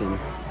Jackets. And,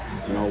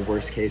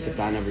 worst case, if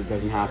that never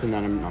doesn't happen,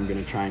 then I'm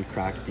going to try and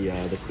crack the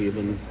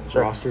Cleveland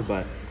roster.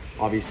 But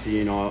obviously,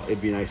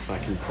 it'd be nice if I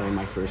can play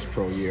my first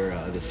pro year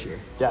this year.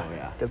 Yeah, so,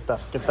 yeah. Good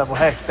stuff. Good stuff. Well,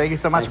 hey, thank you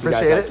so much.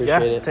 Appreciate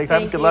it. Take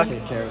time. Good luck.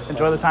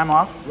 Enjoy the time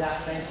off. Yeah,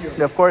 thank you.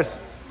 Yeah, of course.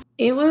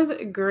 It was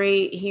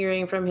great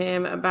hearing from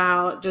him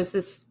about just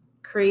this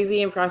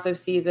crazy impressive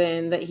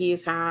season that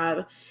he's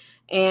had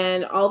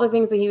and all the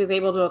things that he was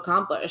able to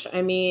accomplish.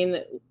 I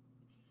mean,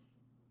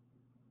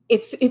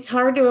 it's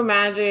hard to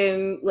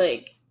imagine,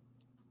 like,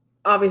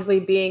 obviously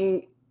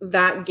being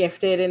that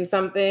gifted in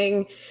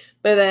something,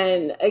 but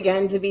then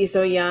again to be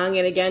so young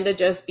and again to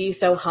just be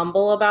so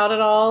humble about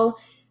it all.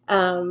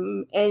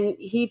 And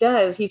he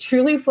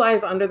truly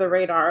flies under the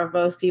radar of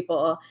most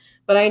people.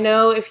 But I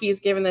know if he's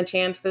given the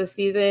chance this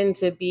season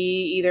to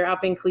be either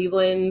up in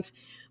Cleveland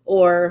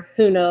or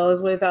who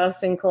knows with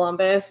us in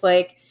Columbus,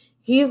 like,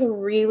 he's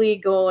really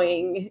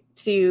going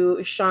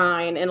to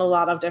shine in a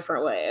lot of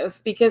different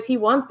ways because he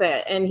wants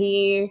it and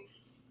he's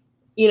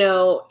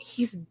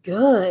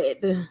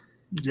good.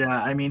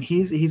 Yeah, I mean,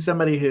 he's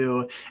somebody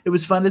who it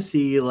was fun to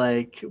see,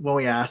 like, when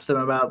we asked him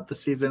about the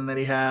season that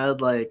he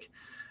had, like,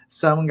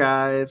 some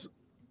guys,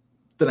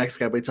 the next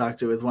guy we talked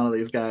to is one of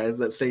these guys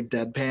that stay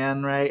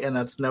deadpan, right? And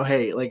that's no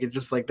hate. Like, it's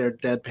just like they're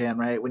deadpan,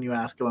 right? When you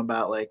ask him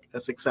about, like,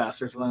 a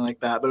success or something like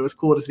that. But it was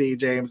cool to see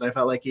James. I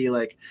felt like he,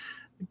 like,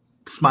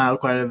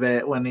 smiled quite a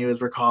bit when he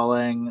was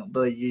recalling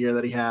the year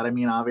that he had. I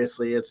mean,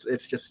 obviously, it's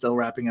just still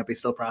wrapping up. He's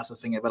still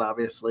processing it, but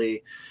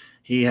obviously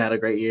he had a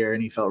great year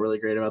and he felt really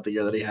great about the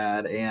year that he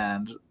had.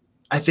 And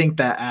I think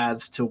that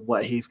adds to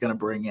what he's going to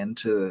bring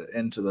into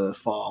the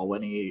fall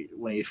when he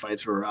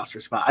fights for a roster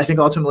spot. I think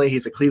ultimately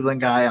he's a Cleveland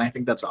guy, and I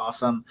think that's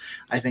awesome.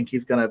 I think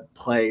he's going to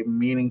play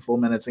meaningful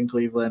minutes in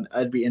Cleveland.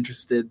 I'd be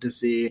interested to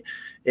see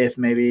if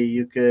maybe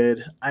you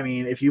could. I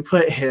mean, if you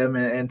put him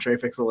and Trey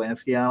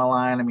Fix-Wolansky on a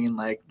line, I mean,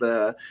 like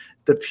the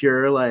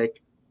pure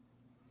like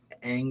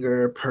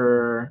anger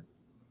per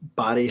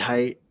body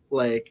height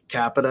like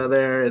capita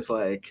there is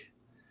like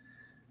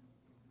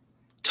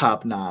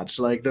top notch.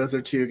 Like those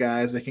are two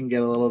guys that can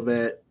get a little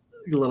bit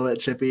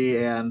chippy,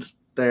 and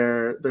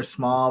they're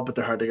small, but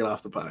they're hard to get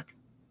off the puck.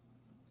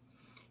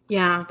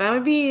 Yeah, that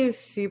would be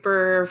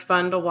super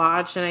fun to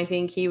watch, and I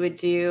think he would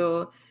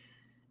do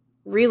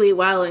really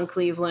well in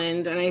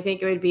Cleveland. And I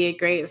think it would be a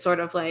great sort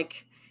of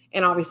like,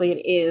 and obviously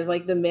it is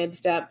like the mid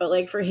step, but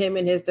like for him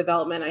and his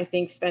development, I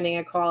think spending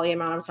a quality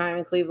amount of time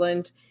in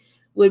Cleveland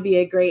would be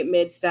a great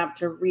mid step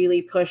to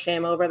really push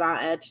him over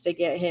that edge to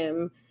get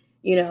him,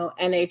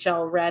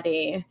 NHL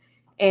ready.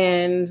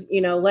 And,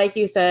 like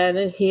you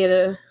said, he had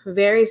a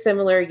very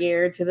similar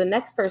year to the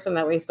next person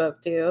that we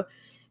spoke to.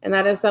 And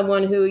that is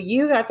someone who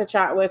you got to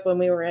chat with when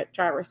we were at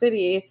Traverse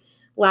City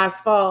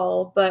last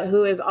fall, but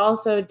who has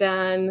also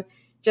done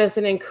just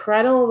an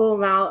incredible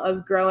amount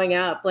of growing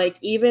up, like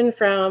even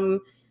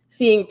from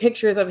seeing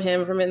pictures of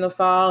him from in the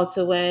fall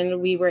to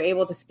when we were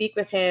able to speak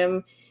with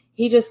him.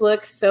 He just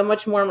looks so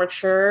much more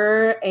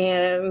mature,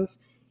 and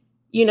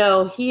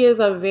he is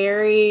a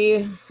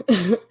very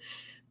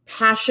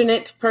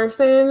passionate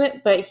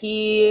person, but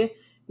he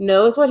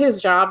knows what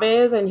his job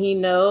is, and he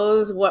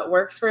knows what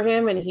works for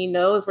him, and he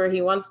knows where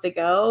he wants to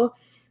go.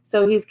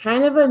 So he's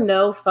kind of a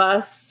no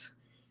fuss,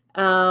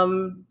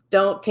 don't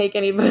take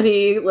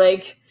anybody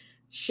like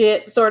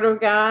shit sort of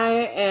guy.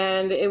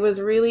 And it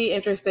was really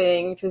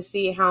interesting to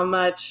see how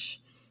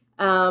much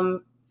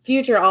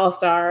future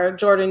all-star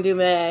Jordan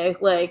Dumais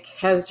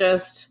has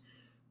just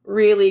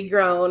really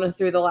grown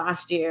through the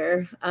last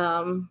year.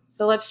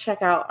 So let's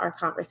check out our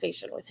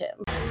conversation with him.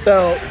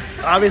 So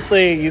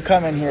obviously you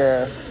come in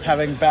here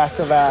having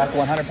back-to-back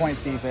 100-point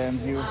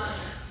seasons.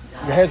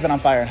 Your hair's been on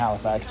fire in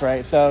Halifax,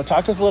 right? So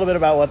talk to us a little bit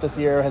about what this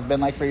year has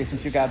been like for you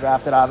since you got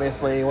drafted,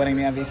 obviously winning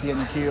the MVP in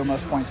the Q,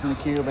 most points in the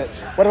Q, but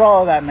what did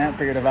all of that meant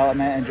for your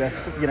development and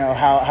just,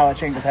 how it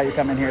changes how you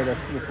come in here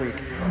this week?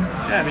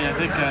 Yeah, I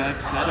think, like I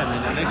said,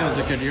 I think it was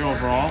a good year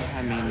overall.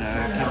 I came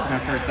to my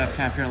first death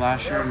camp here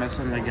last year, met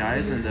some of the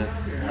guys, and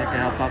I could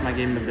help out my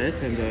game a bit.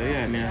 And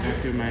I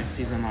went through my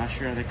season last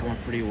year. I think it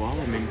went pretty well.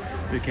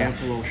 We came up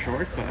a little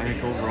short, but I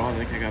think overall,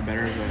 I got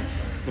better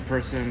as a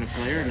person and a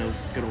player, and it was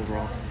good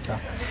overall. Yeah.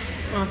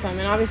 Awesome.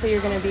 And obviously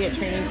you're going to be at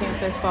training camp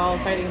this fall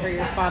fighting for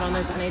your spot on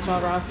this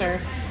NHL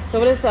roster. So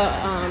what does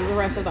the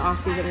rest of the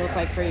offseason look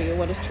like for you?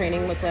 What does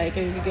training look like?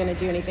 Are you going to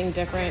do anything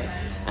different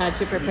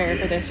to prepare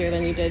for this year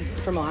than you did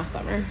from last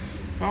summer?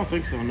 I don't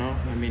think so, no.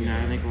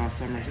 I think last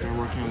summer I started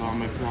working a lot on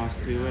my flaws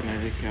too, and I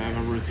think I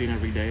have a routine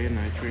every day, and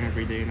I train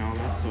every day and all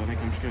that. So I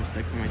think I'm just going to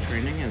stick to my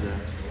training and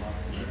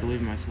just believe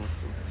in myself.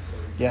 So.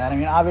 Yeah,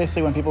 and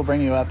obviously when people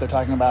bring you up, they're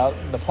talking about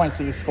the points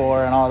that you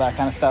score and all that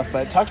kind of stuff.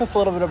 But talk to us a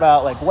little bit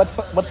about what's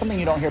something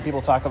you don't hear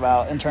people talk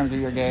about in terms of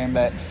your game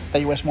that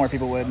you wish more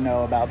people would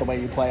know about the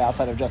way you play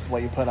outside of just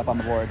what you put up on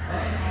the board.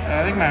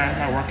 I think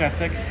my work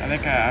ethic. I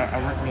think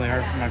I work really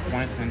hard for my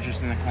points and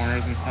just in the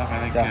corners and stuff. I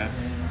think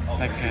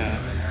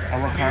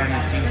I work hard in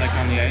the scenes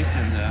on the ice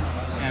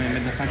and in the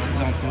defensive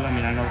zone too.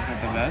 I know it's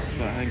not the best,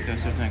 but I think to a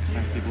certain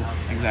extent people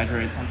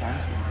exaggerate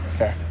sometimes.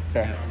 Fair.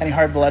 Any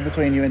hard blood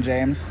between you and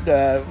James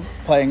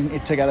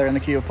playing together in the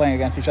Q, playing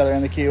against each other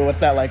in the Q?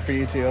 What's that like for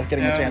you two,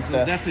 getting a chance to... It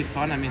was definitely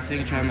fun.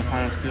 Seeing each other in the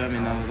finals too, that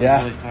was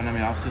really fun.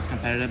 Obviously it's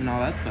competitive and all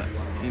that, but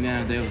at the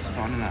end of the day it was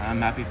fun, and I'm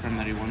happy for him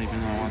that he won, even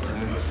though I wanted to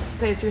win.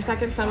 So it's your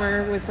second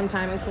summer with some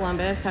time in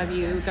Columbus. Do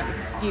you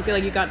feel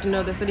like you got to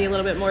know the city a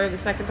little bit more the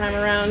second time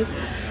around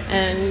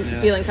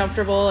and feeling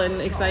comfortable and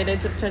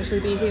excited to potentially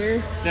be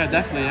here? Yeah,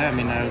 definitely.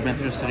 I've been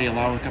through the city a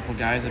lot with a couple of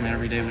guys.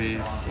 Every day we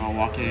all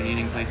walking and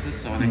eating places,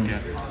 so I think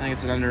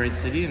it's an underrated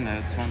city, and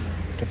it's fun.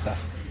 Good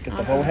stuff.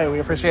 Well, hey, we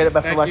appreciate it.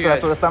 Best of luck the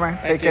rest of the summer.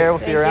 Take care. We'll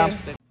see you around.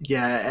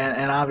 Yeah,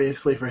 and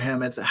obviously for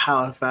him, it's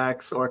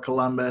Halifax or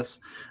Columbus,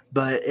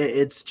 but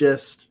it's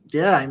just,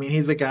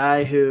 he's a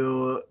guy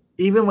who,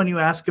 even when you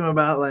ask him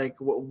about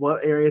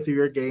what areas of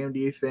your game do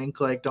you think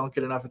don't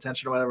get enough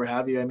attention or whatever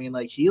have you,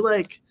 he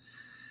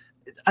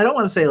I don't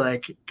want to say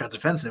got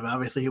defensive.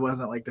 Obviously he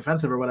wasn't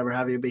defensive or whatever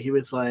have you, but he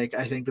was I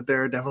think that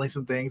there are definitely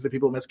some things that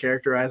people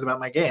mischaracterize about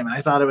my game. And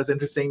I thought it was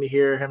interesting to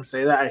hear him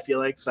say that. I feel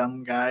like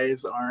some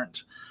guys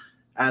aren't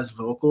as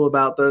vocal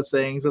about those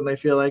things when they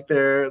feel like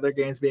their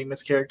game's being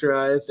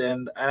mischaracterized.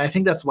 And I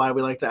think that's why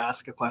we like to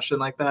ask a question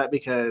like that,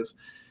 because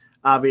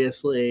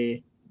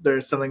obviously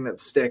there's something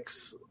that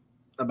sticks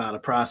about a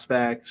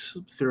prospect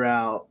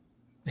throughout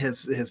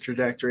his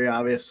trajectory,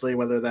 obviously,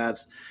 whether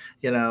that's,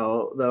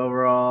 the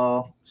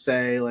overall,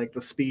 say,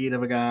 the speed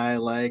of a guy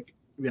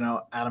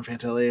Adam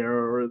Fantilli,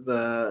 or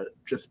the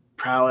just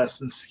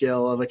prowess and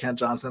skill of a Kent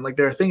Johnson.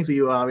 There are things that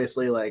you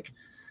obviously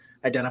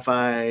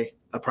identify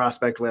a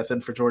prospect with,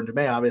 and for Jordan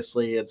Dumais,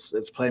 obviously it's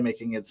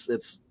playmaking,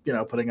 it's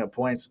putting up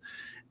points.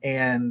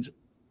 And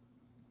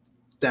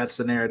that's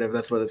the narrative.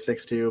 That's what it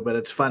sticks to. But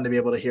it's fun to be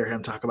able to hear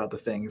him talk about the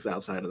things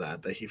outside of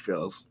that he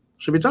feels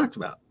should be talked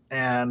about.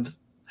 And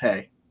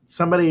hey,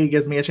 somebody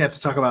gives me a chance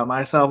to talk about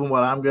myself and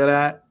what I'm good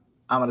at,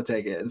 I'm going to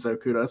take it. And so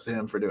kudos to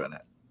him for doing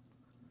it.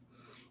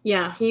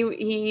 Yeah, he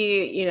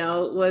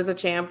was a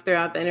champ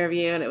throughout the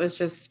interview, and it was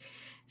just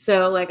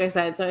so, like I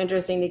said, so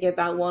interesting to get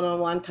that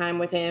one-on-one time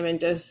with him and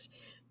just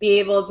be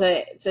able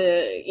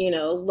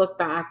to look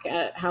back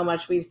at how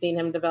much we've seen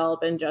him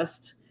develop in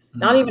just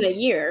not even a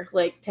year,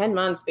 like 10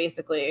 months,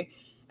 basically.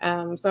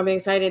 So I'm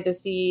excited to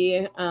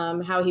see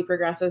how he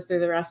progresses through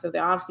the rest of the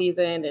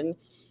offseason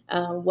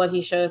and what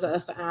he shows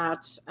us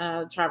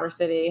at Traverse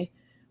City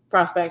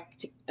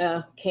Prospect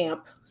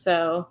Camp.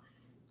 So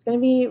it's going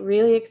to be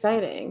really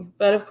exciting.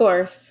 But of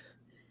course,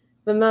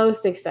 the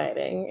most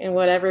exciting and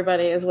what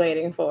everybody is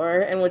waiting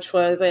for, and which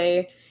was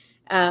a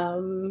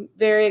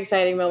very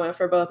exciting moment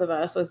for both of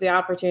us, was the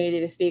opportunity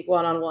to speak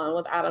one-on-one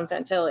with Adam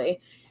Fantilli.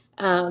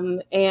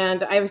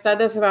 And I've said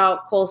this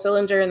about Cole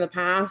Sillinger in the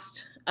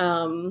past,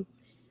 but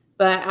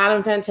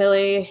Adam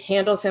Fantilli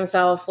handles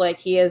himself like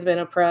he has been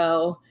a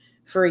pro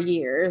for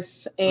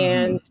years.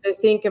 And to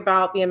think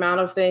about the amount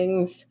of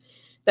things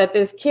that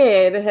this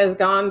kid has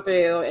gone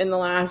through in the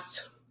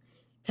last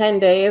 10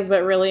 days,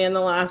 but really in the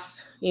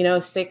last,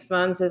 6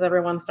 months, as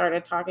everyone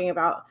started talking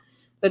about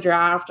the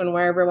draft and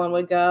where everyone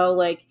would go,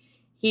 like,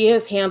 he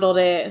has handled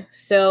it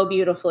so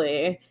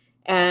beautifully.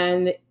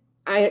 And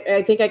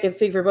I think I can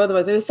speak for both of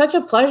us. It was such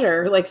a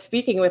pleasure, like,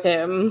 speaking with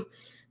him.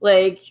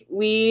 Like,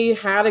 we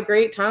had a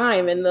great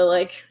time in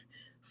the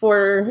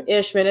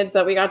 4-ish minutes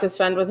that we got to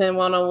spend with him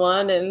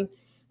one-on-one. And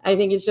I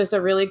think it's just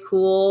a really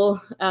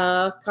cool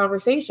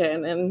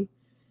conversation. And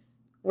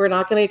we're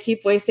not going to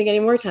keep wasting any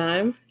more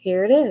time.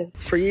 Here it is.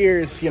 For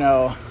years,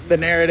 the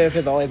narrative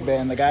has always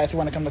been the guys who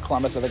want to come to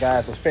Columbus are the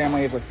guys with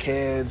families, with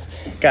kids,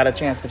 got a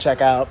chance to check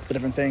out the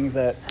different things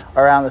that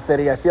are around the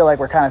city. I feel like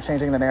we're kind of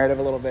changing the narrative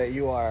a little bit.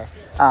 You are,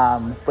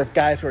 with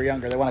guys who are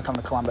younger, they want to come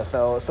to Columbus.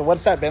 So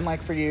what's that been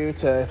like for you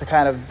to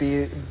kind of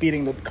be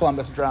beating the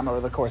Columbus drum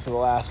over the course of the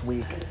last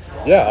week?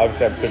 Yeah,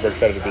 obviously I'm super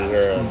excited to be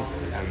here,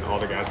 and all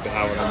the guys that they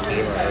have on the team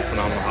are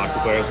phenomenal hockey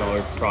players. All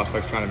the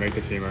prospects trying to make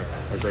the team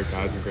are great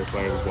guys and great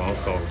players as well.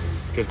 So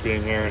just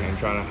being here and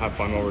trying to have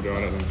fun while we're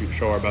doing it and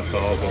show our best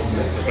selves.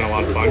 It's been a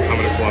lot of fun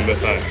coming to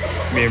Columbus.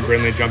 Me and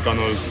Brindley jumped on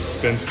those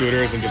spin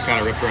scooters and just kind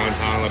of ripped around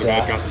town a little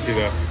bit. Got to see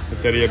the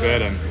city a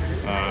bit, and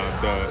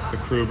the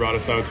crew brought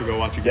us out to go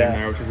watch a game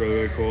there, which is really,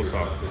 really cool.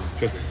 So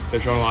just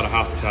they've shown a lot of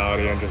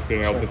hospitality, and just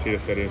being able to see the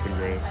city has been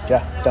great.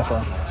 Yeah,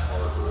 definitely.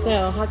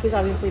 So hockey's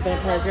obviously been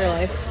a part of your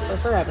life for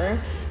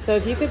forever. So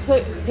if you could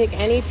pick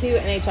any 2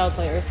 NHL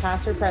players,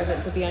 past or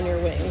present, to be on your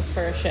wings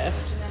for a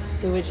shift,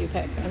 who would you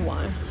pick and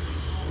why?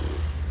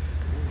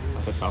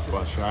 That's a tough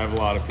question. I have a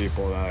lot of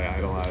people that I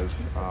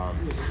idolize.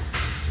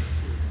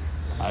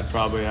 I'd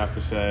probably have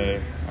to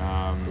say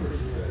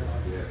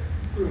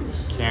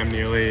Cam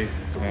Neely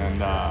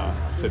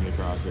and Sidney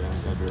Crosby.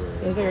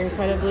 Those are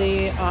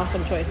incredibly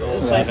awesome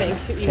choices. I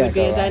think you would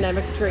be a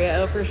dynamic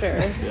trio for sure.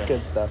 Yeah.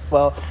 Good stuff.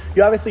 Well,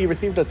 you obviously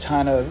received a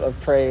ton of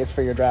praise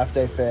for your draft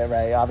day fit,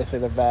 right? Obviously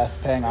the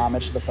vest, paying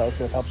homage to the folks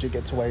that have helped you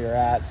get to where you're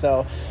at.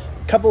 So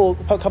couple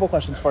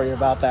questions for you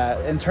about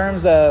that. In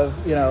terms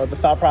of, the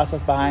thought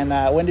process behind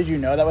that, when did you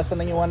know that was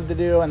something you wanted to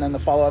do? And then the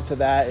follow-up to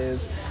that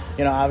is,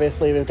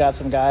 obviously we've got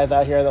some guys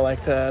out here that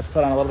like to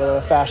put on a little bit of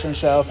a fashion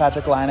show,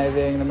 Patrick Laine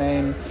being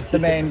the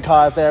main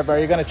cause there, but are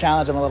you going to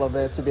challenge him a little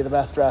bit to be the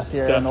best dressed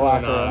here in the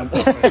locker room?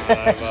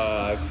 Definitely not.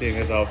 I've seen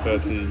his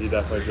outfits. He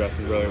definitely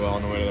dresses really well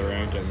on the way to the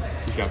rink, and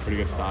he's got pretty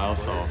good style,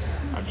 so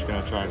I'm just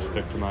going to try and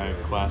stick to my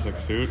classic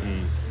suit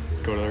and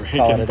go to the rink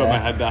and put my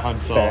head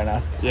down. So fair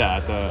enough. Yeah,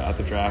 at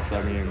the draft,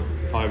 I mean,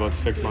 probably about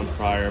 6 months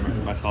prior,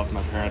 myself and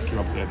my parents came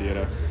up with the idea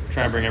to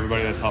try and bring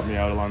everybody that's helped me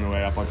out along the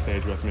way up on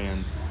stage with me,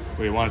 and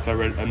we wanted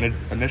to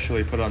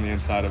initially put it on the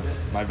inside of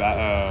my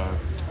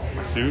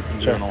suit and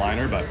do it on the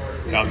liner, but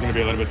that was going to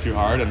be a little bit too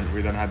hard, and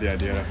we then had the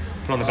idea to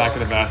put on the back of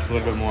the vest, a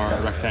little bit more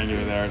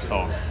rectangular there,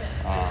 so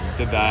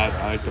did that.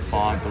 I like the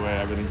font, the way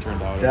everything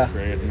turned out. It was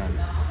great, and then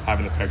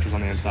having the pictures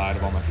on the inside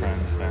of all my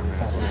friends, family.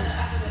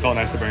 It felt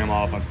nice to bring them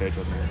all up on stage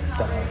with me.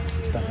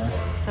 Definitely.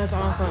 That's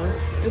awesome.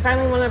 And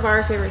finally, one of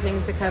our favorite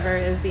things to cover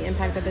is the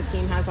impact that the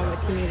team has on the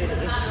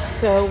community.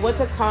 So what's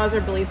a cause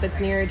or belief that's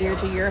near or dear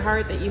to your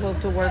heart that you hope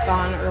to work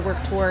on or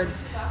work towards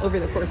over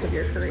the course of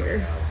your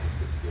career?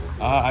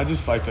 I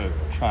just like to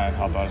try and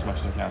help out as much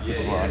as I can.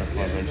 People who are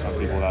underprivileged, some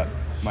people that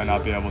might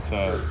not be able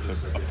to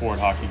afford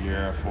hockey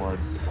gear, afford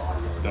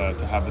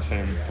to have the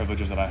same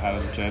privileges that I had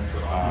as a kid.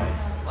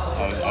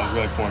 I was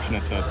really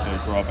fortunate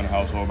to grow up in a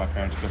household where my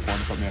parents could afford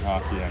to put me in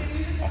hockey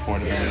and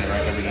afford to bring me to the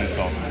rink every day.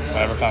 So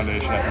whatever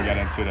foundation I can get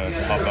into to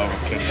help out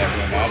with kids that are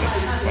doing that,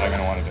 that's what I'm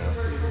going to want to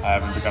do. I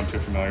haven't become too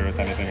familiar with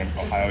anything in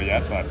Ohio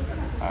yet, but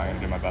I'm going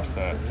to do my best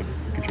to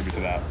contribute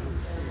to that.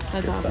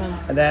 That's awesome.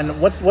 And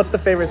then what's the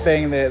favorite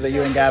thing that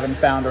you and Gavin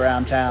found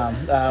around town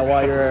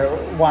while you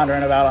were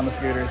wandering about on the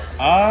scooters?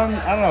 I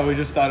don't know. We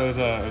just thought it was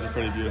a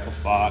pretty beautiful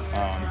spot.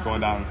 Going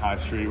down High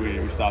Street,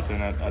 we stopped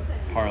in at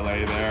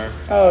parlay there.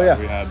 Oh, yeah.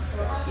 We had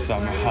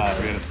some. We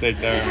had a steak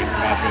there. We had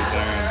some nachos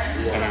there,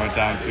 and then we went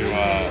down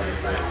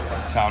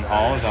to Town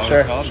Hall. Is that what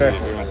it's called? Sure.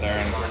 We went there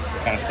and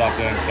kind of stopped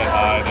in and said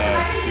hi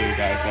to a few of the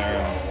guys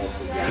there. And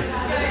just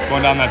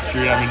going down that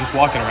street. I mean, just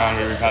walking around,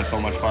 we've had so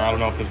much fun. I don't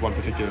know if there's one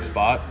particular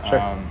spot,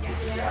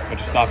 but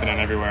just stopping in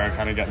everywhere,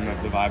 kind of getting the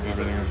vibe of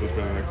everything was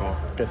really, really cool.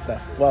 Good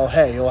stuff. Well,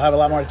 hey, you'll have a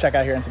lot more to check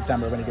out here in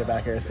September when you get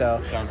back here.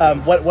 So,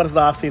 Sounds what does the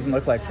off season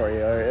look like for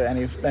you? Or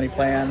any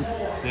plans?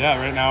 Yeah,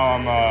 right now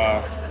I'm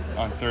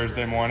on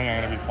Thursday morning.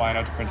 I'm going to be flying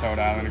out to Prince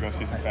Edward Island to go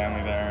see some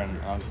family there,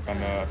 and I'll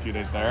spend a few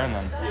days there. And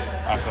then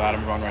after that,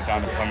 I'm going right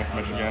down to Plymouth,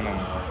 Michigan, and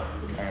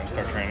I'm going to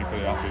start training for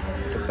the off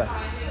season. Good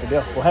stuff. Good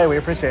deal. Well, hey, we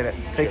appreciate it.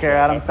 Take care,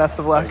 Adam. Best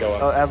of luck,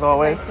 as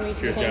always. Nice to meet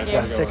you. Cheers, Thank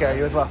guys. you. Take care.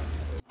 You as well.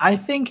 I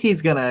think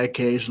he's going to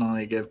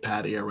occasionally give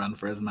Patty a run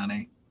for his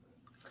money.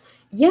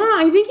 Yeah,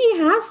 I think he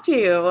has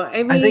to.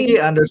 I mean, I think he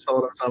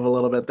undersold himself a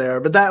little bit there,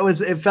 but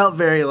it felt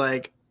very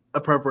like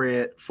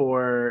appropriate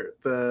for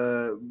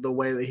the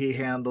way that he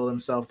handled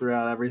himself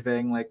throughout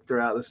everything, like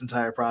throughout this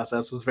entire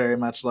process was very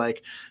much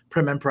like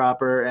prim and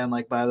proper and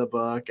like by the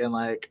book, and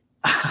like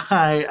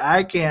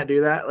I can't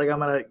do that. Like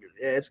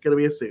it's gonna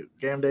be a suit,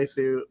 game day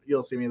suit.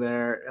 You'll see me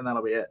there, and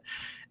that'll be it.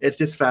 It's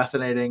just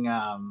fascinating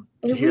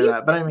to hear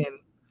that. But I mean,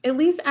 at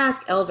least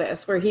ask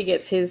Elvis where he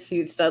gets his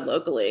suit stud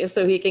locally,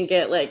 so he can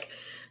get like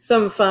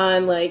some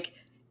fun like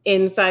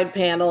inside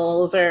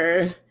panels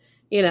or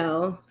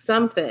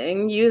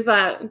something. Use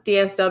that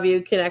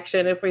DSW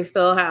connection if we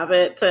still have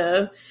it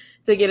to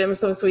get him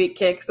some sweet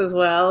kicks as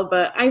well.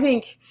 But I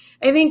think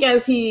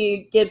as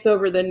he gets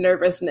over the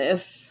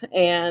nervousness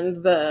and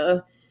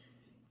the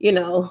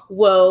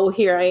whoa,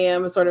 here I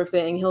am sort of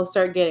thing, he'll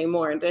start getting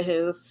more into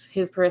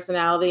his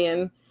personality,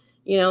 and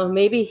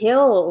maybe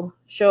he'll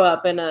show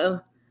up in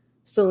a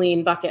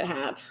Celine bucket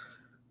hat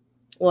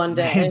one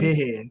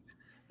day.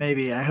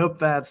 Maybe. I hope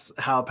that's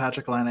how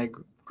Patrick Laine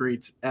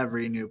greets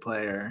every new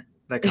player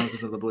that comes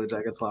into the Blue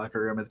Jackets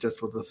locker room, is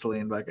just with the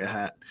Celine bucket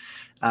hat.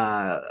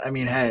 I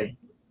mean, hey,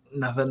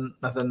 nothing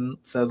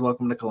says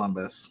welcome to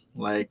Columbus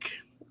like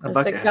a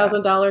bucket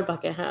 $6,000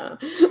 bucket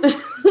hat.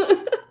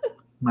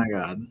 My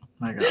God.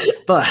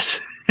 But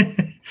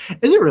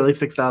is it really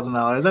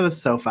 $6,000? That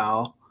is so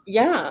foul.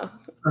 Yeah.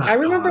 Oh, I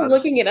remember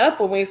looking it up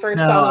when we first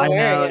saw him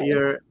wearing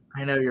it.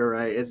 I know you're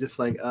right. It's just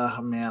like,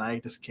 oh man, I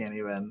can't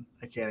even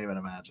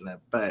imagine it.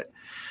 But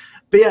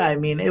yeah, I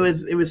mean, it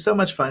was so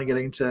much fun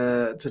getting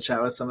to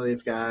chat with some of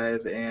these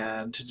guys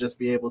and to just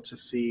be able to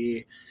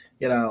see,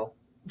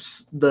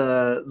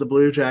 the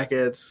Blue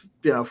Jackets,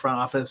 front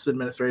office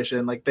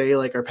administration, like they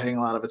are paying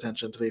a lot of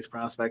attention to these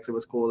prospects. It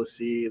was cool to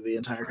see the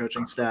entire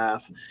coaching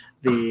staff,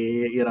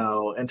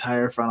 the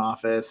entire front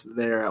office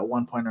there at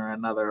one point or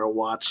another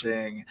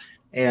watching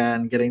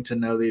and getting to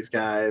know these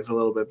guys a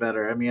little bit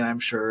better. I mean, I'm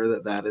sure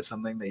that is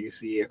something that you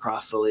see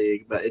across the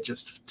league, but it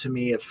just, to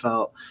me, it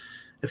felt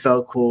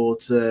cool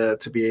to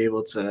be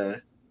able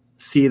to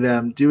see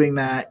them doing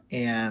that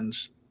and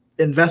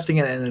investing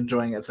in it and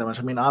enjoying it so much.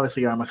 I mean,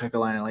 obviously Jarmo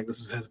Kekalainen, like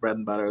this is his bread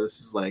and butter. This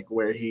is like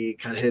where he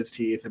cut his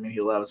teeth. I mean, he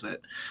loves it.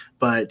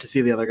 But to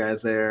see the other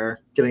guys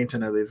there, getting to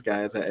know these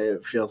guys,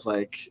 it feels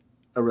like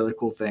a really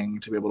cool thing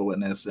to be able to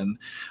witness. And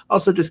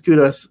also just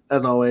kudos,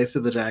 as always,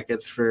 to the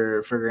Jackets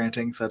for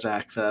granting such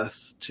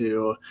access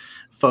to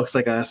folks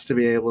like us to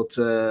be able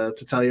to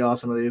tell you all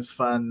some of these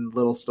fun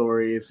little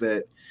stories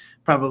that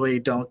probably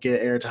don't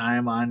get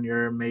airtime on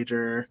your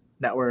major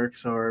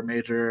networks or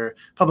major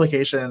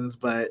publications.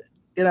 But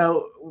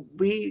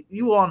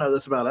you all know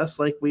this about us.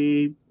 Like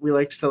we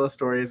like to tell the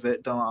stories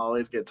that don't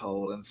always get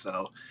told. And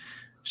so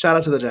shout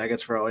out to the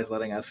Jackets for always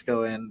letting us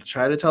go in to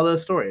try to tell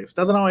those stories.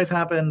 Doesn't always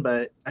happen,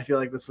 but I feel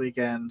like this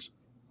weekend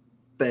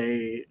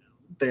they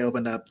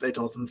opened up, they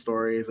told some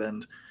stories,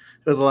 and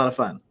it was a lot of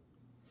fun.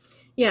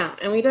 Yeah,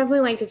 and we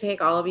definitely like to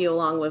take all of you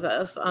along with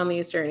us on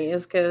these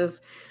journeys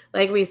because,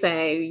 like we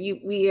say,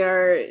 we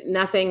are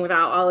nothing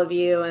without all of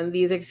you, and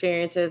these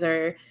experiences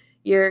are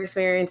your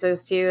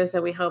experiences too.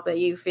 So we hope that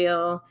you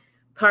feel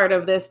part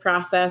of this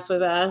process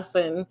with us,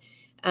 and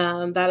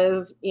that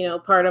is,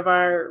 part of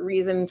our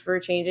reason for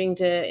changing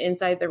to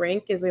Inside the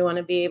Rink is we want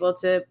to be able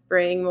to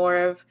bring more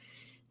of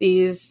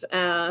these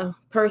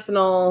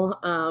personal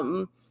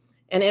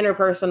and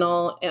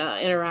interpersonal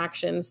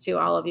interactions to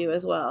all of you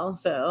as well.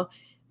 So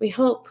we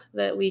hope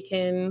that we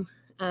can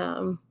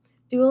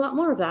do a lot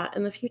more of that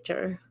in the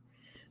future.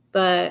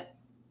 But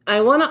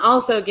I want to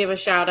also give a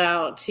shout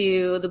out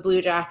to the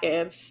Blue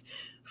Jackets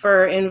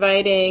for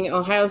inviting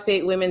Ohio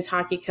State women's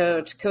hockey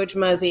coach, Coach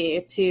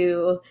Muzzy,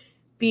 to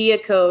be a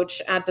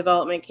coach at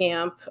development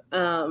camp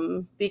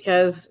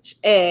because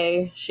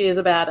A, she is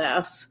a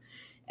badass,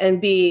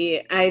 and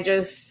B, I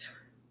just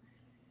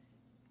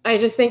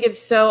think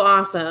it's so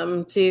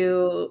awesome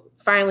to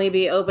finally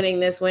be opening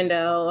this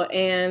window.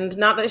 And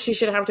not that she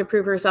should have to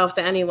prove herself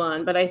to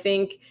anyone, but I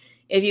think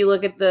if you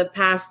look at the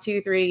past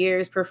 2-3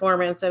 years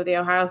performance of the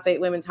Ohio State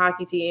women's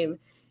hockey team,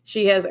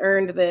 she has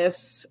earned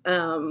this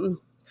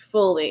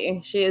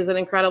fully. She is an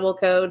incredible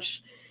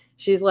coach.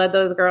 She's led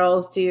those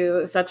girls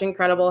to such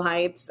incredible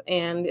heights,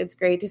 and it's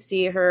great to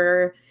see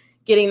her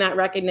getting that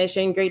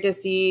recognition. Great to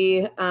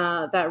see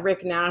that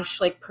Rick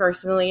Nash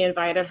personally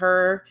invited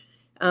her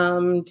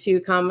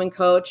to come and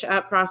coach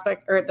at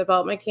prospect or at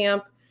development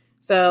camp.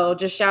 So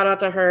just shout out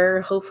to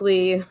her.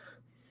 Hopefully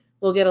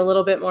we'll get a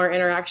little bit more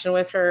interaction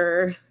with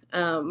her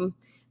down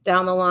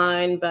the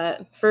line.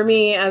 But for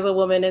me, as a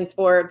woman in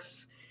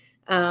sports,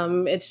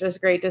 it's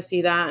just great to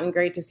see that, and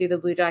great to see the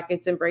Blue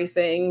Jackets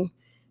embracing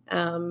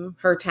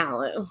her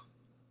talent.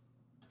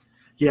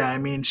 Yeah, I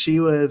mean, she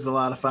was a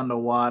lot of fun to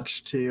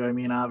watch too. I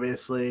mean,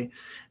 obviously,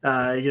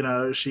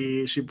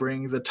 she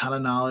brings a ton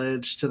of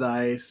knowledge to the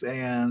ice,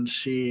 and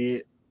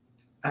she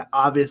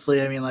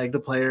obviously, I mean, the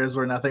players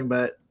were nothing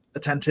but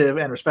attentive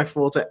and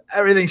respectful to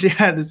everything she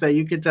had to say.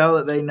 You could tell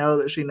that they know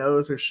that she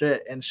knows her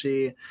shit, and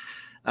she,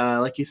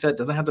 like you said,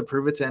 doesn't have to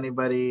prove it to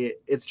anybody.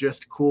 It's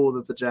just cool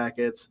that the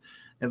Jackets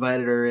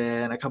invited her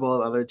in. A couple of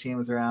other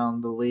teams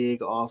around the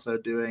league also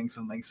doing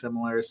something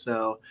similar.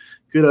 So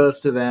kudos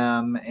to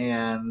them,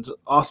 and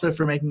also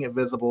for making it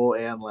visible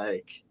and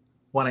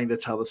wanting to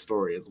tell the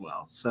story as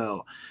well.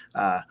 So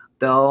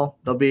they'll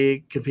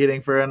be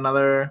competing for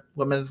another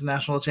women's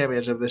national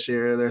championship this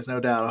year. There's no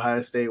doubt.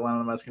 Ohio State, one of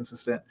the most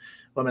consistent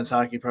women's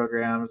hockey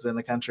programs in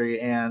the country,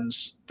 and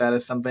that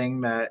is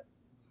something that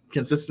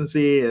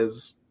consistency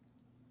is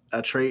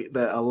a trait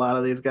that a lot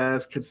of these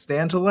guys could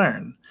stand to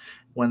learn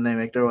when they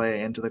make their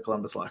way into the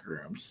Columbus locker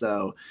room.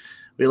 So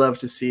we love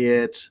to see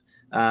it.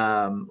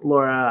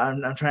 Laura,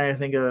 I'm trying to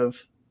think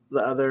of the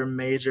other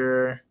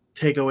major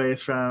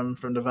takeaways from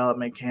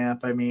development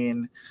camp. I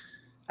mean,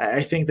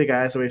 I think the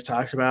guys that we've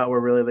talked about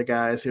were really the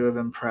guys who have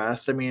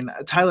impressed. I mean,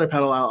 Tyler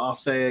Peddle, I'll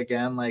say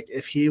again,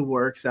 if he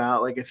works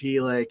out, if he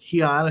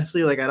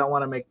honestly, I don't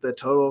want to make the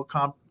total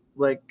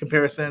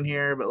comparison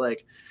here, but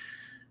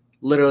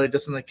literally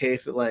just in the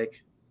case that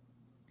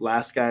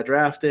last guy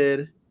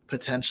drafted,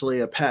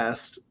 potentially a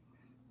pest,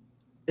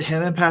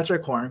 him and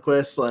Patrick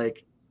Hornquist,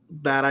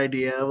 that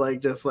idea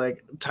of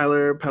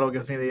Tyler Peddle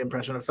gives me the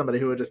impression of somebody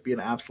who would just be an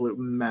absolute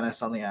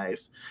menace on the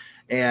ice.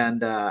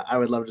 And I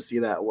would love to see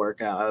that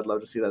work out. I would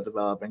love to see that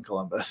develop in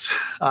Columbus.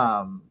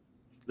 That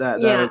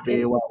would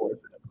be well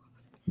worth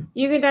it.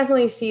 You can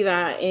definitely see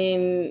that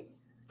in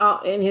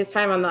his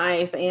time on the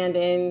ice, and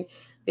in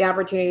the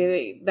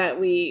opportunity that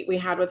we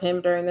had with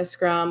him during the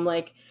scrum.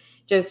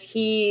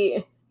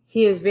 He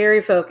is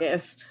very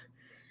focused,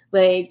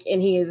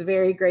 and he is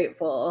very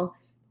grateful.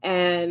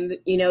 And,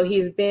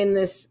 he's been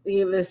this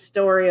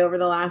story over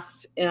the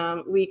last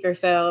week or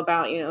so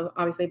about,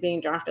 obviously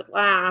being drafted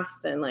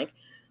last and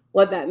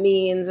what that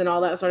means and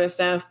all that sort of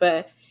stuff.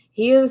 But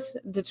he is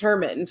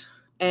determined.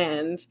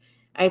 And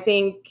I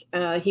think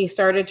he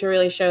started to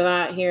really show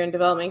that here in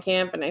development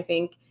camp. And I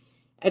think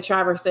at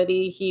Traverse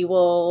City, he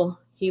will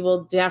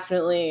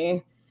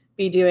definitely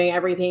be doing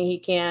everything he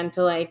can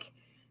to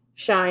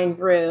shine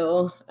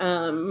through.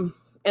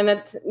 And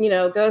that,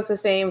 goes the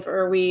same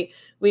for we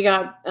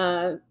got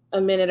a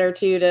minute or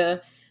two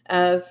to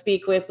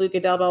speak with Luca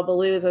Del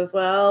Belbaluz as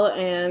well.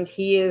 And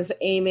he is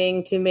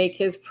aiming to make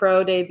his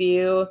pro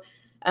debut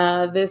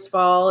this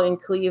fall in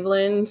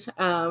Cleveland,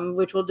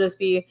 which will just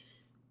be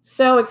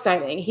so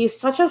exciting. He's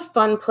such a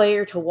fun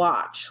player to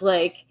watch.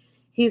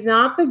 He's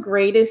not the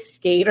greatest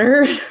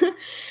skater.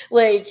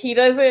 He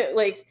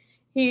doesn't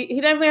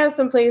he definitely has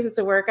some places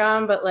to work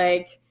on, but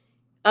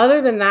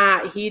other than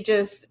that, he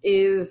just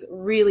is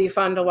really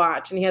fun to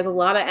watch, and he has a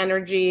lot of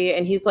energy,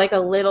 and he's he is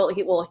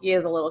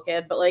a little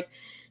kid, but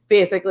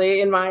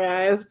basically in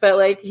my eyes,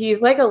 but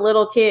he's a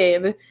little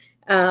kid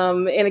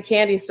in a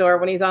candy store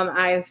when he's on the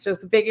ice,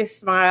 just the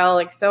biggest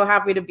smile, so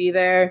happy to be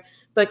there,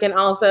 but can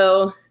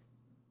also,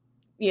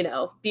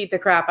 beat the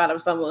crap out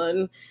of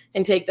someone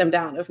and take them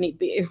down if need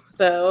be.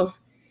 So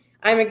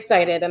I'm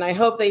excited, and I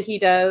hope that he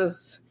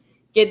does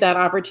get that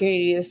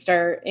opportunity to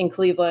start in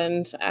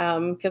Cleveland,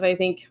 because I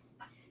think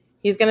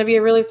he's going to be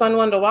a really fun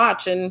one to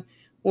watch, and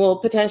will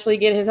potentially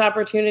get his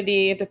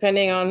opportunity,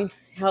 depending on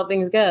how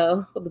things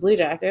go with the Blue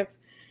Jackets,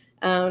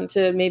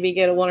 to maybe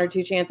get 1 or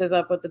 2 chances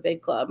up with the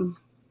big club.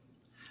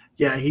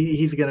 Yeah,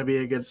 he's going to be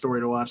a good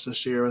story to watch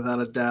this year, without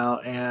a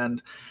doubt.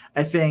 And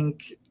I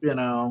think,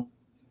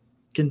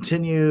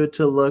 continue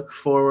to look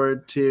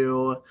forward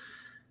to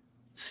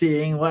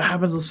seeing what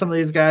happens with some of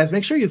these guys.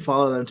 Make sure you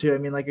follow them too. I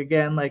mean,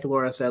 again, like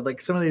Laura said,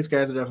 some of these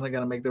guys are definitely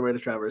going to make their way to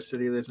Traverse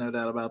City. There's no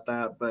doubt about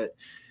that. But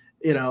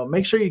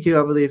make sure you keep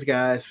up with these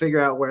guys,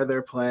 figure out where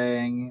they're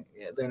playing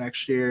their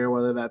next year,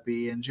 whether that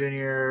be in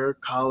junior,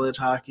 college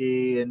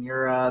hockey, in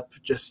Europe.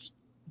 Just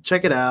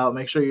check it out.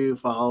 Make sure you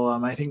follow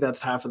them. I think that's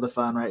half of the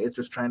fun, right? It's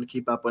just trying to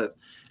keep up with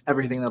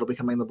everything that'll be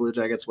coming the Blue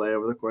Jackets' way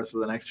over the course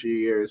of the next few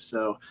years.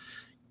 So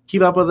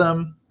keep up with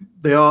them.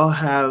 They all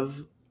have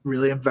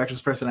really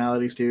infectious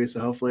personalities too. So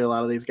hopefully a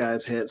lot of these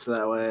guys hit, so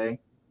that way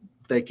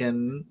they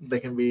can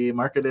be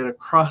marketed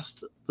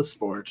across the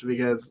sport,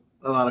 because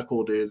a lot of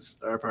cool dudes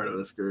are a part of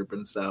this group.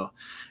 And so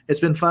it's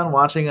been fun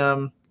watching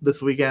them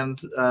this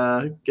weekend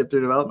get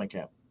through development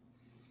camp.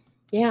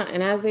 Yeah.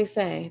 And as they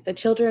say, the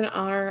children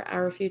are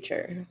our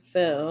future.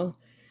 So,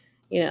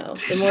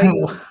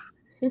 the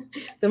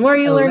more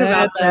you learn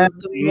about them,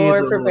 the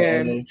more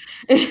prepared.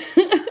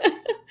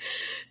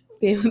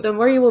 the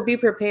more you will be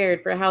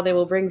prepared for how they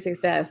will bring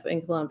success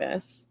in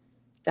Columbus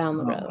down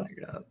the road. Oh my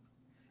God.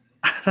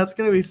 That's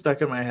going to be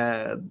stuck in my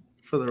head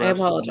for the rest I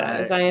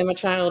apologize. of the I night. am a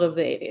child of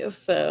the 80s,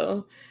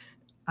 so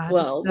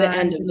the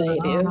end of the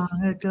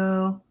 80s.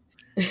 Ago,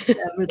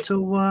 never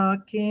to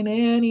walk in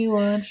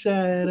anyone's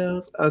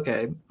shadows.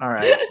 Okay. All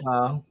right.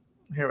 Well,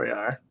 here we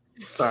are.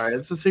 Sorry.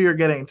 This is who you're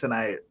getting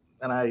tonight,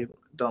 and I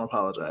don't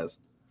apologize.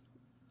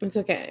 It's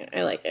okay.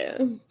 I like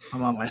it.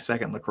 I'm on my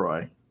second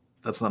LaCroix.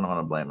 That's what I want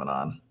to blame it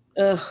on.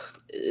 Ugh.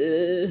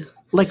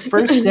 Like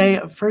first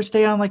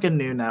day on like a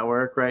new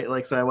network, right?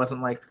 Like, so I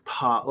wasn't like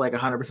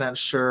 100%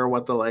 sure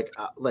what the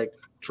like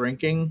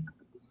drinking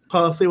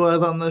policy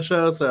was on the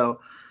show. So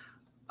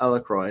a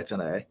LaCroix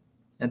today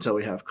until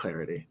we have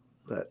clarity.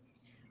 But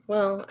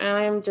well,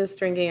 I'm just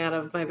drinking out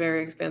of my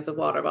very expensive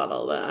water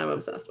bottle that I'm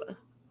obsessed with.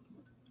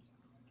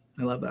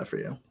 I love that for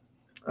you.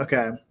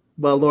 Okay.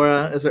 Well,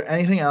 Laura, is there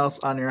anything else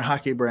on your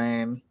hockey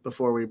brain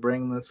before we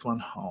bring this one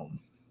home?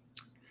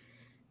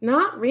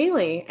 Not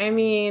really. I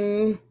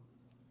mean,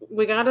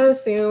 we got to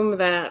assume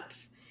that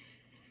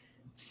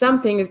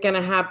something is going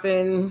to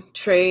happen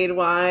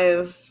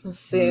trade-wise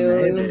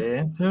soon.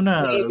 Maybe. Who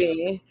knows?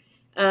 Maybe.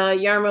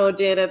 Yarmo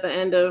did at the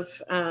end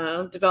of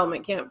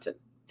development camp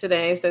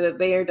today say that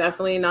they are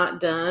definitely not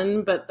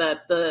done, but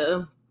that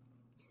the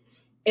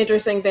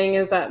interesting thing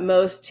is that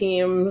most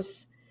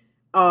teams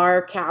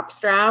are cap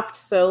strapped.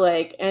 So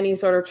like any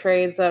sort of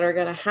trades that are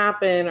going to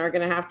happen are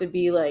going to have to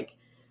be like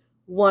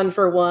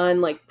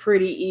 1-for-1, like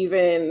pretty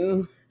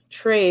even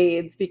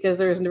trades, because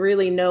there's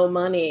really no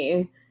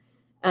money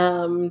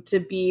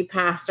to be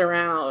passed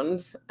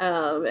around.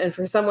 And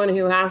for someone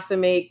who has to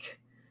make,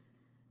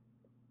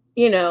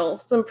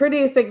 some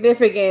pretty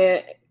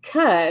significant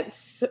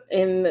cuts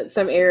in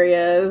some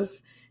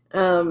areas,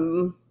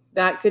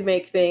 that could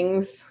make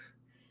things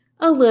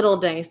a little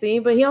dicey.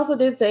 But he also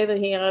did say that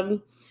he had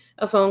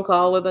a phone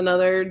call with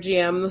another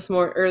GM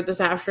this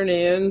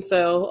afternoon.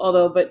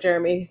 But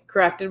Jeremy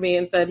corrected me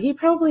and said he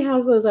probably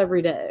has those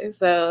every day.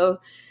 So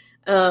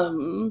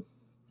it's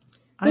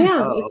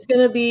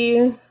going to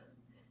be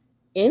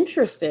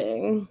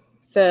interesting.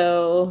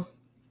 So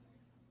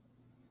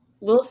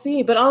we'll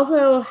see. But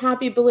also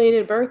happy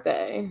belated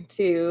birthday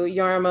to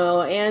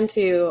Yarmo and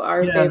to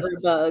our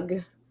favorite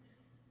bug,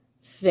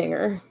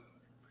 Stinger.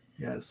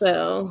 Yes.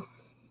 So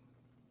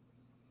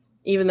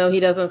even though he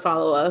doesn't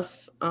follow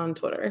us on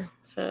Twitter.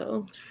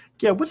 So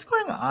yeah, what's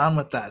going on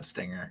with that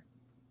Stinger?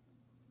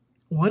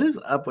 What is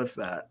up with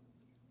that?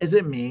 Is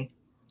it me?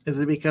 Is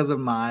it because of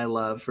my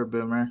love for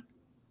Boomer?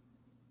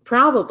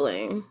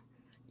 Probably.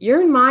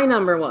 You're my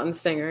number one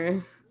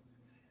Stinger.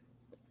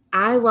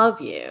 I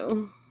love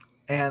you.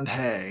 And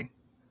hey,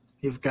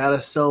 you've got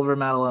a silver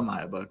medal in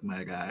my book,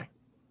 my guy.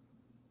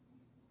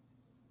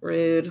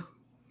 Rude.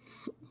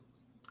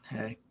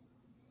 Hey,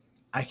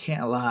 I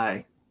can't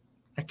lie.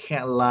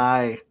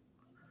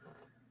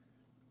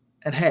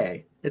 And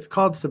hey, it's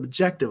called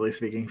subjectively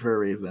speaking for a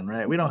reason,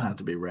 right? We don't have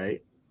to be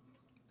right.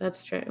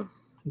 That's true.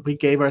 We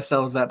gave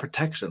ourselves that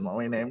protection when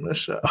we named the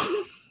show.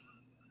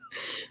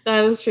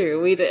 That is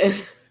true. We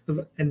did.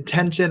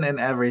 Intention in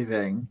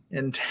everything.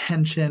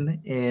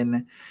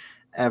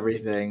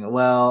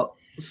 Well,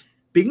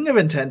 speaking of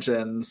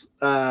intentions,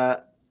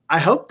 I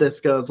hope this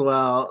goes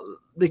well,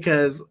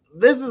 because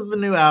this is the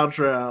new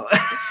outro.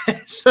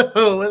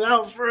 So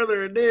without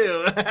further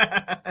ado,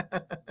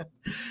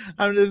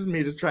 I'm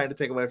just trying to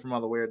take away from all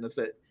the weirdness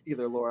that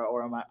either Laura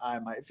or I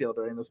might feel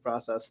during this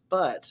process.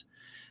 But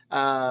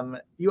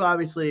you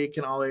obviously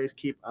can always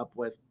keep up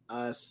with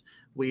us.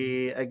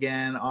 We,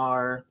 again,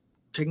 are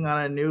taking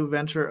on a new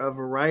venture of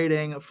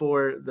writing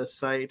for the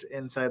site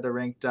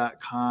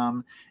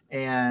InsideTheRink.com.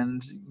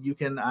 And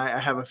I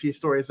have a few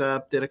stories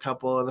up, did a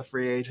couple of the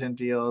free agent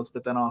deals,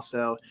 but then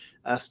also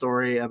a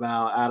story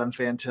about Adam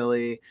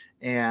Fantilli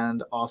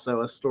and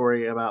also a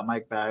story about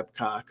Mike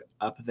Babcock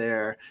up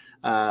there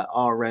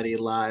already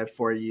live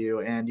for you.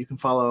 And you can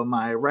follow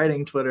my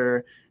writing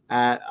Twitter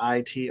at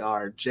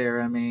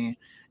ITRJeremy.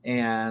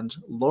 And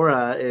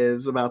Laura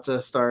is about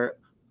to start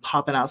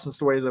popping out some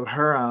stories of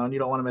her own. You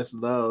don't want to miss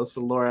those.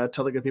 So Laura,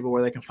 tell the good people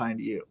where they can find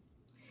you.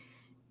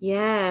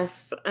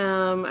 Yes.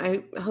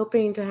 I'm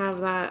hoping to have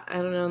that, I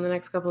don't know, in the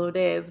next couple of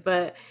days.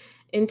 But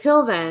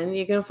until then,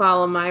 you can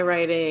follow my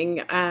writing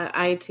at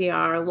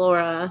ITR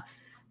Laura,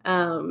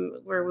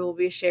 where we will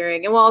be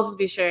sharing, and we'll also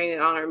be sharing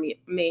it on our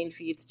main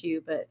feeds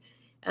too. But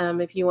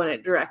if you want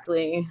it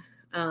directly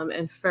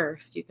and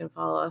first, you can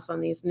follow us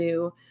on these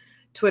new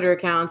Twitter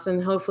accounts,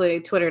 and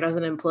hopefully Twitter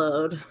doesn't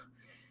implode,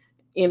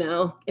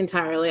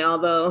 entirely,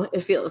 although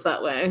it feels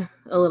that way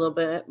a little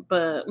bit.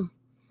 But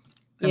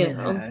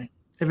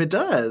if it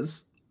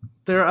does,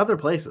 there are other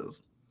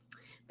places.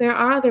 There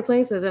are other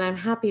places, and I'm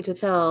happy to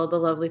tell the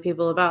lovely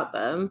people about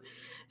them.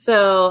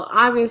 So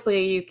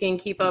obviously you can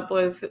keep up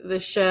with the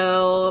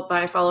show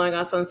by following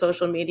us on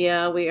social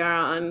media. We are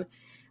on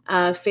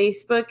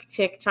Facebook,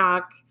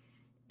 TikTok,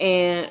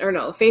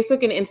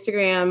 Facebook and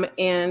Instagram,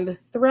 and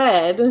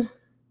Thread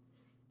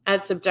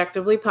at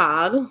Subjectively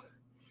Pod.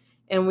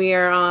 And we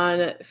are on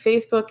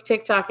Facebook,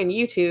 TikTok, and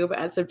YouTube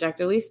at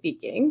Subjectively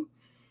Speaking.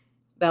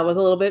 That was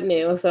a little bit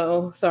new,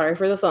 so sorry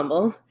for the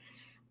fumble.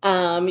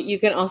 You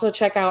can also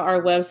check out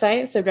our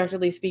website,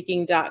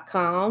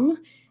 subjectivelyspeaking.com.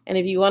 And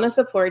if you want to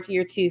support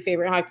your two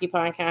favorite hockey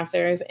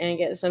podcasters and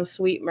get some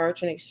sweet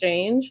merch in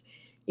exchange,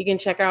 you can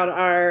check out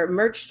our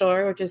merch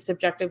store, which is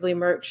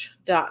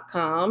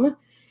subjectivelymerch.com.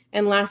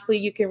 And lastly,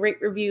 you can rate,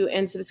 review,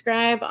 and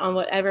subscribe on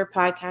whatever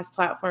podcast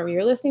platform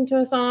you're listening to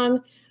us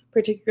on,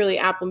 particularly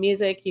Apple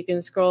Music. You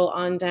can scroll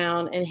on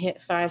down and hit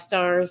 5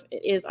 stars.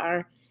 It is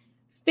our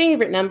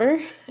favorite number,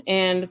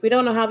 and we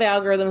don't know how the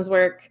algorithms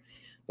work.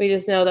 We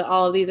just know that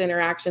all of these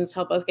interactions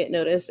help us get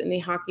noticed in the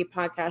hockey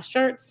podcast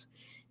charts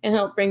and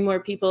help bring more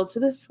people to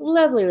this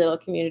lovely little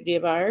community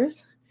of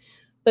ours.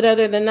 But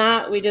other than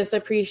that, we just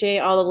appreciate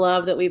all the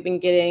love that we've been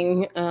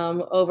getting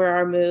over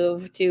our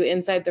move to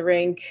Inside the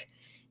Rink.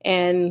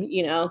 And,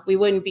 we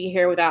wouldn't be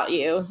here without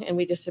you. And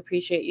we just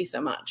appreciate you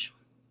so much.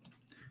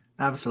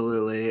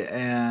 Absolutely.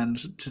 And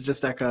to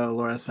just echo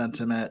Laura's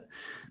sentiment,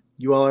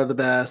 you all are the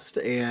best.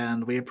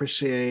 And we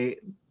appreciate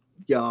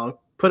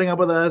y'all putting up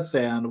with us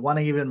and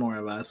wanting even more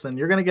of us. And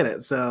you're going to get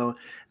it. So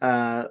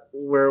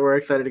we're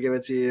excited to give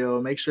it to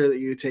you. Make sure that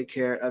you take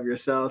care of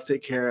yourselves,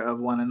 take care of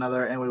one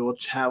another. And we will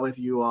chat with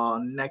you all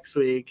next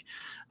week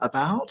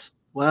about,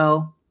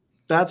 well,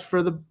 that's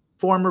for the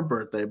former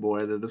birthday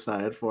boy to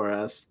decide for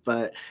us.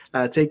 But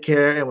take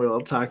care, and we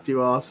will talk to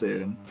you all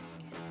soon.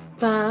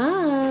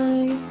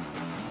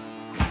 Bye.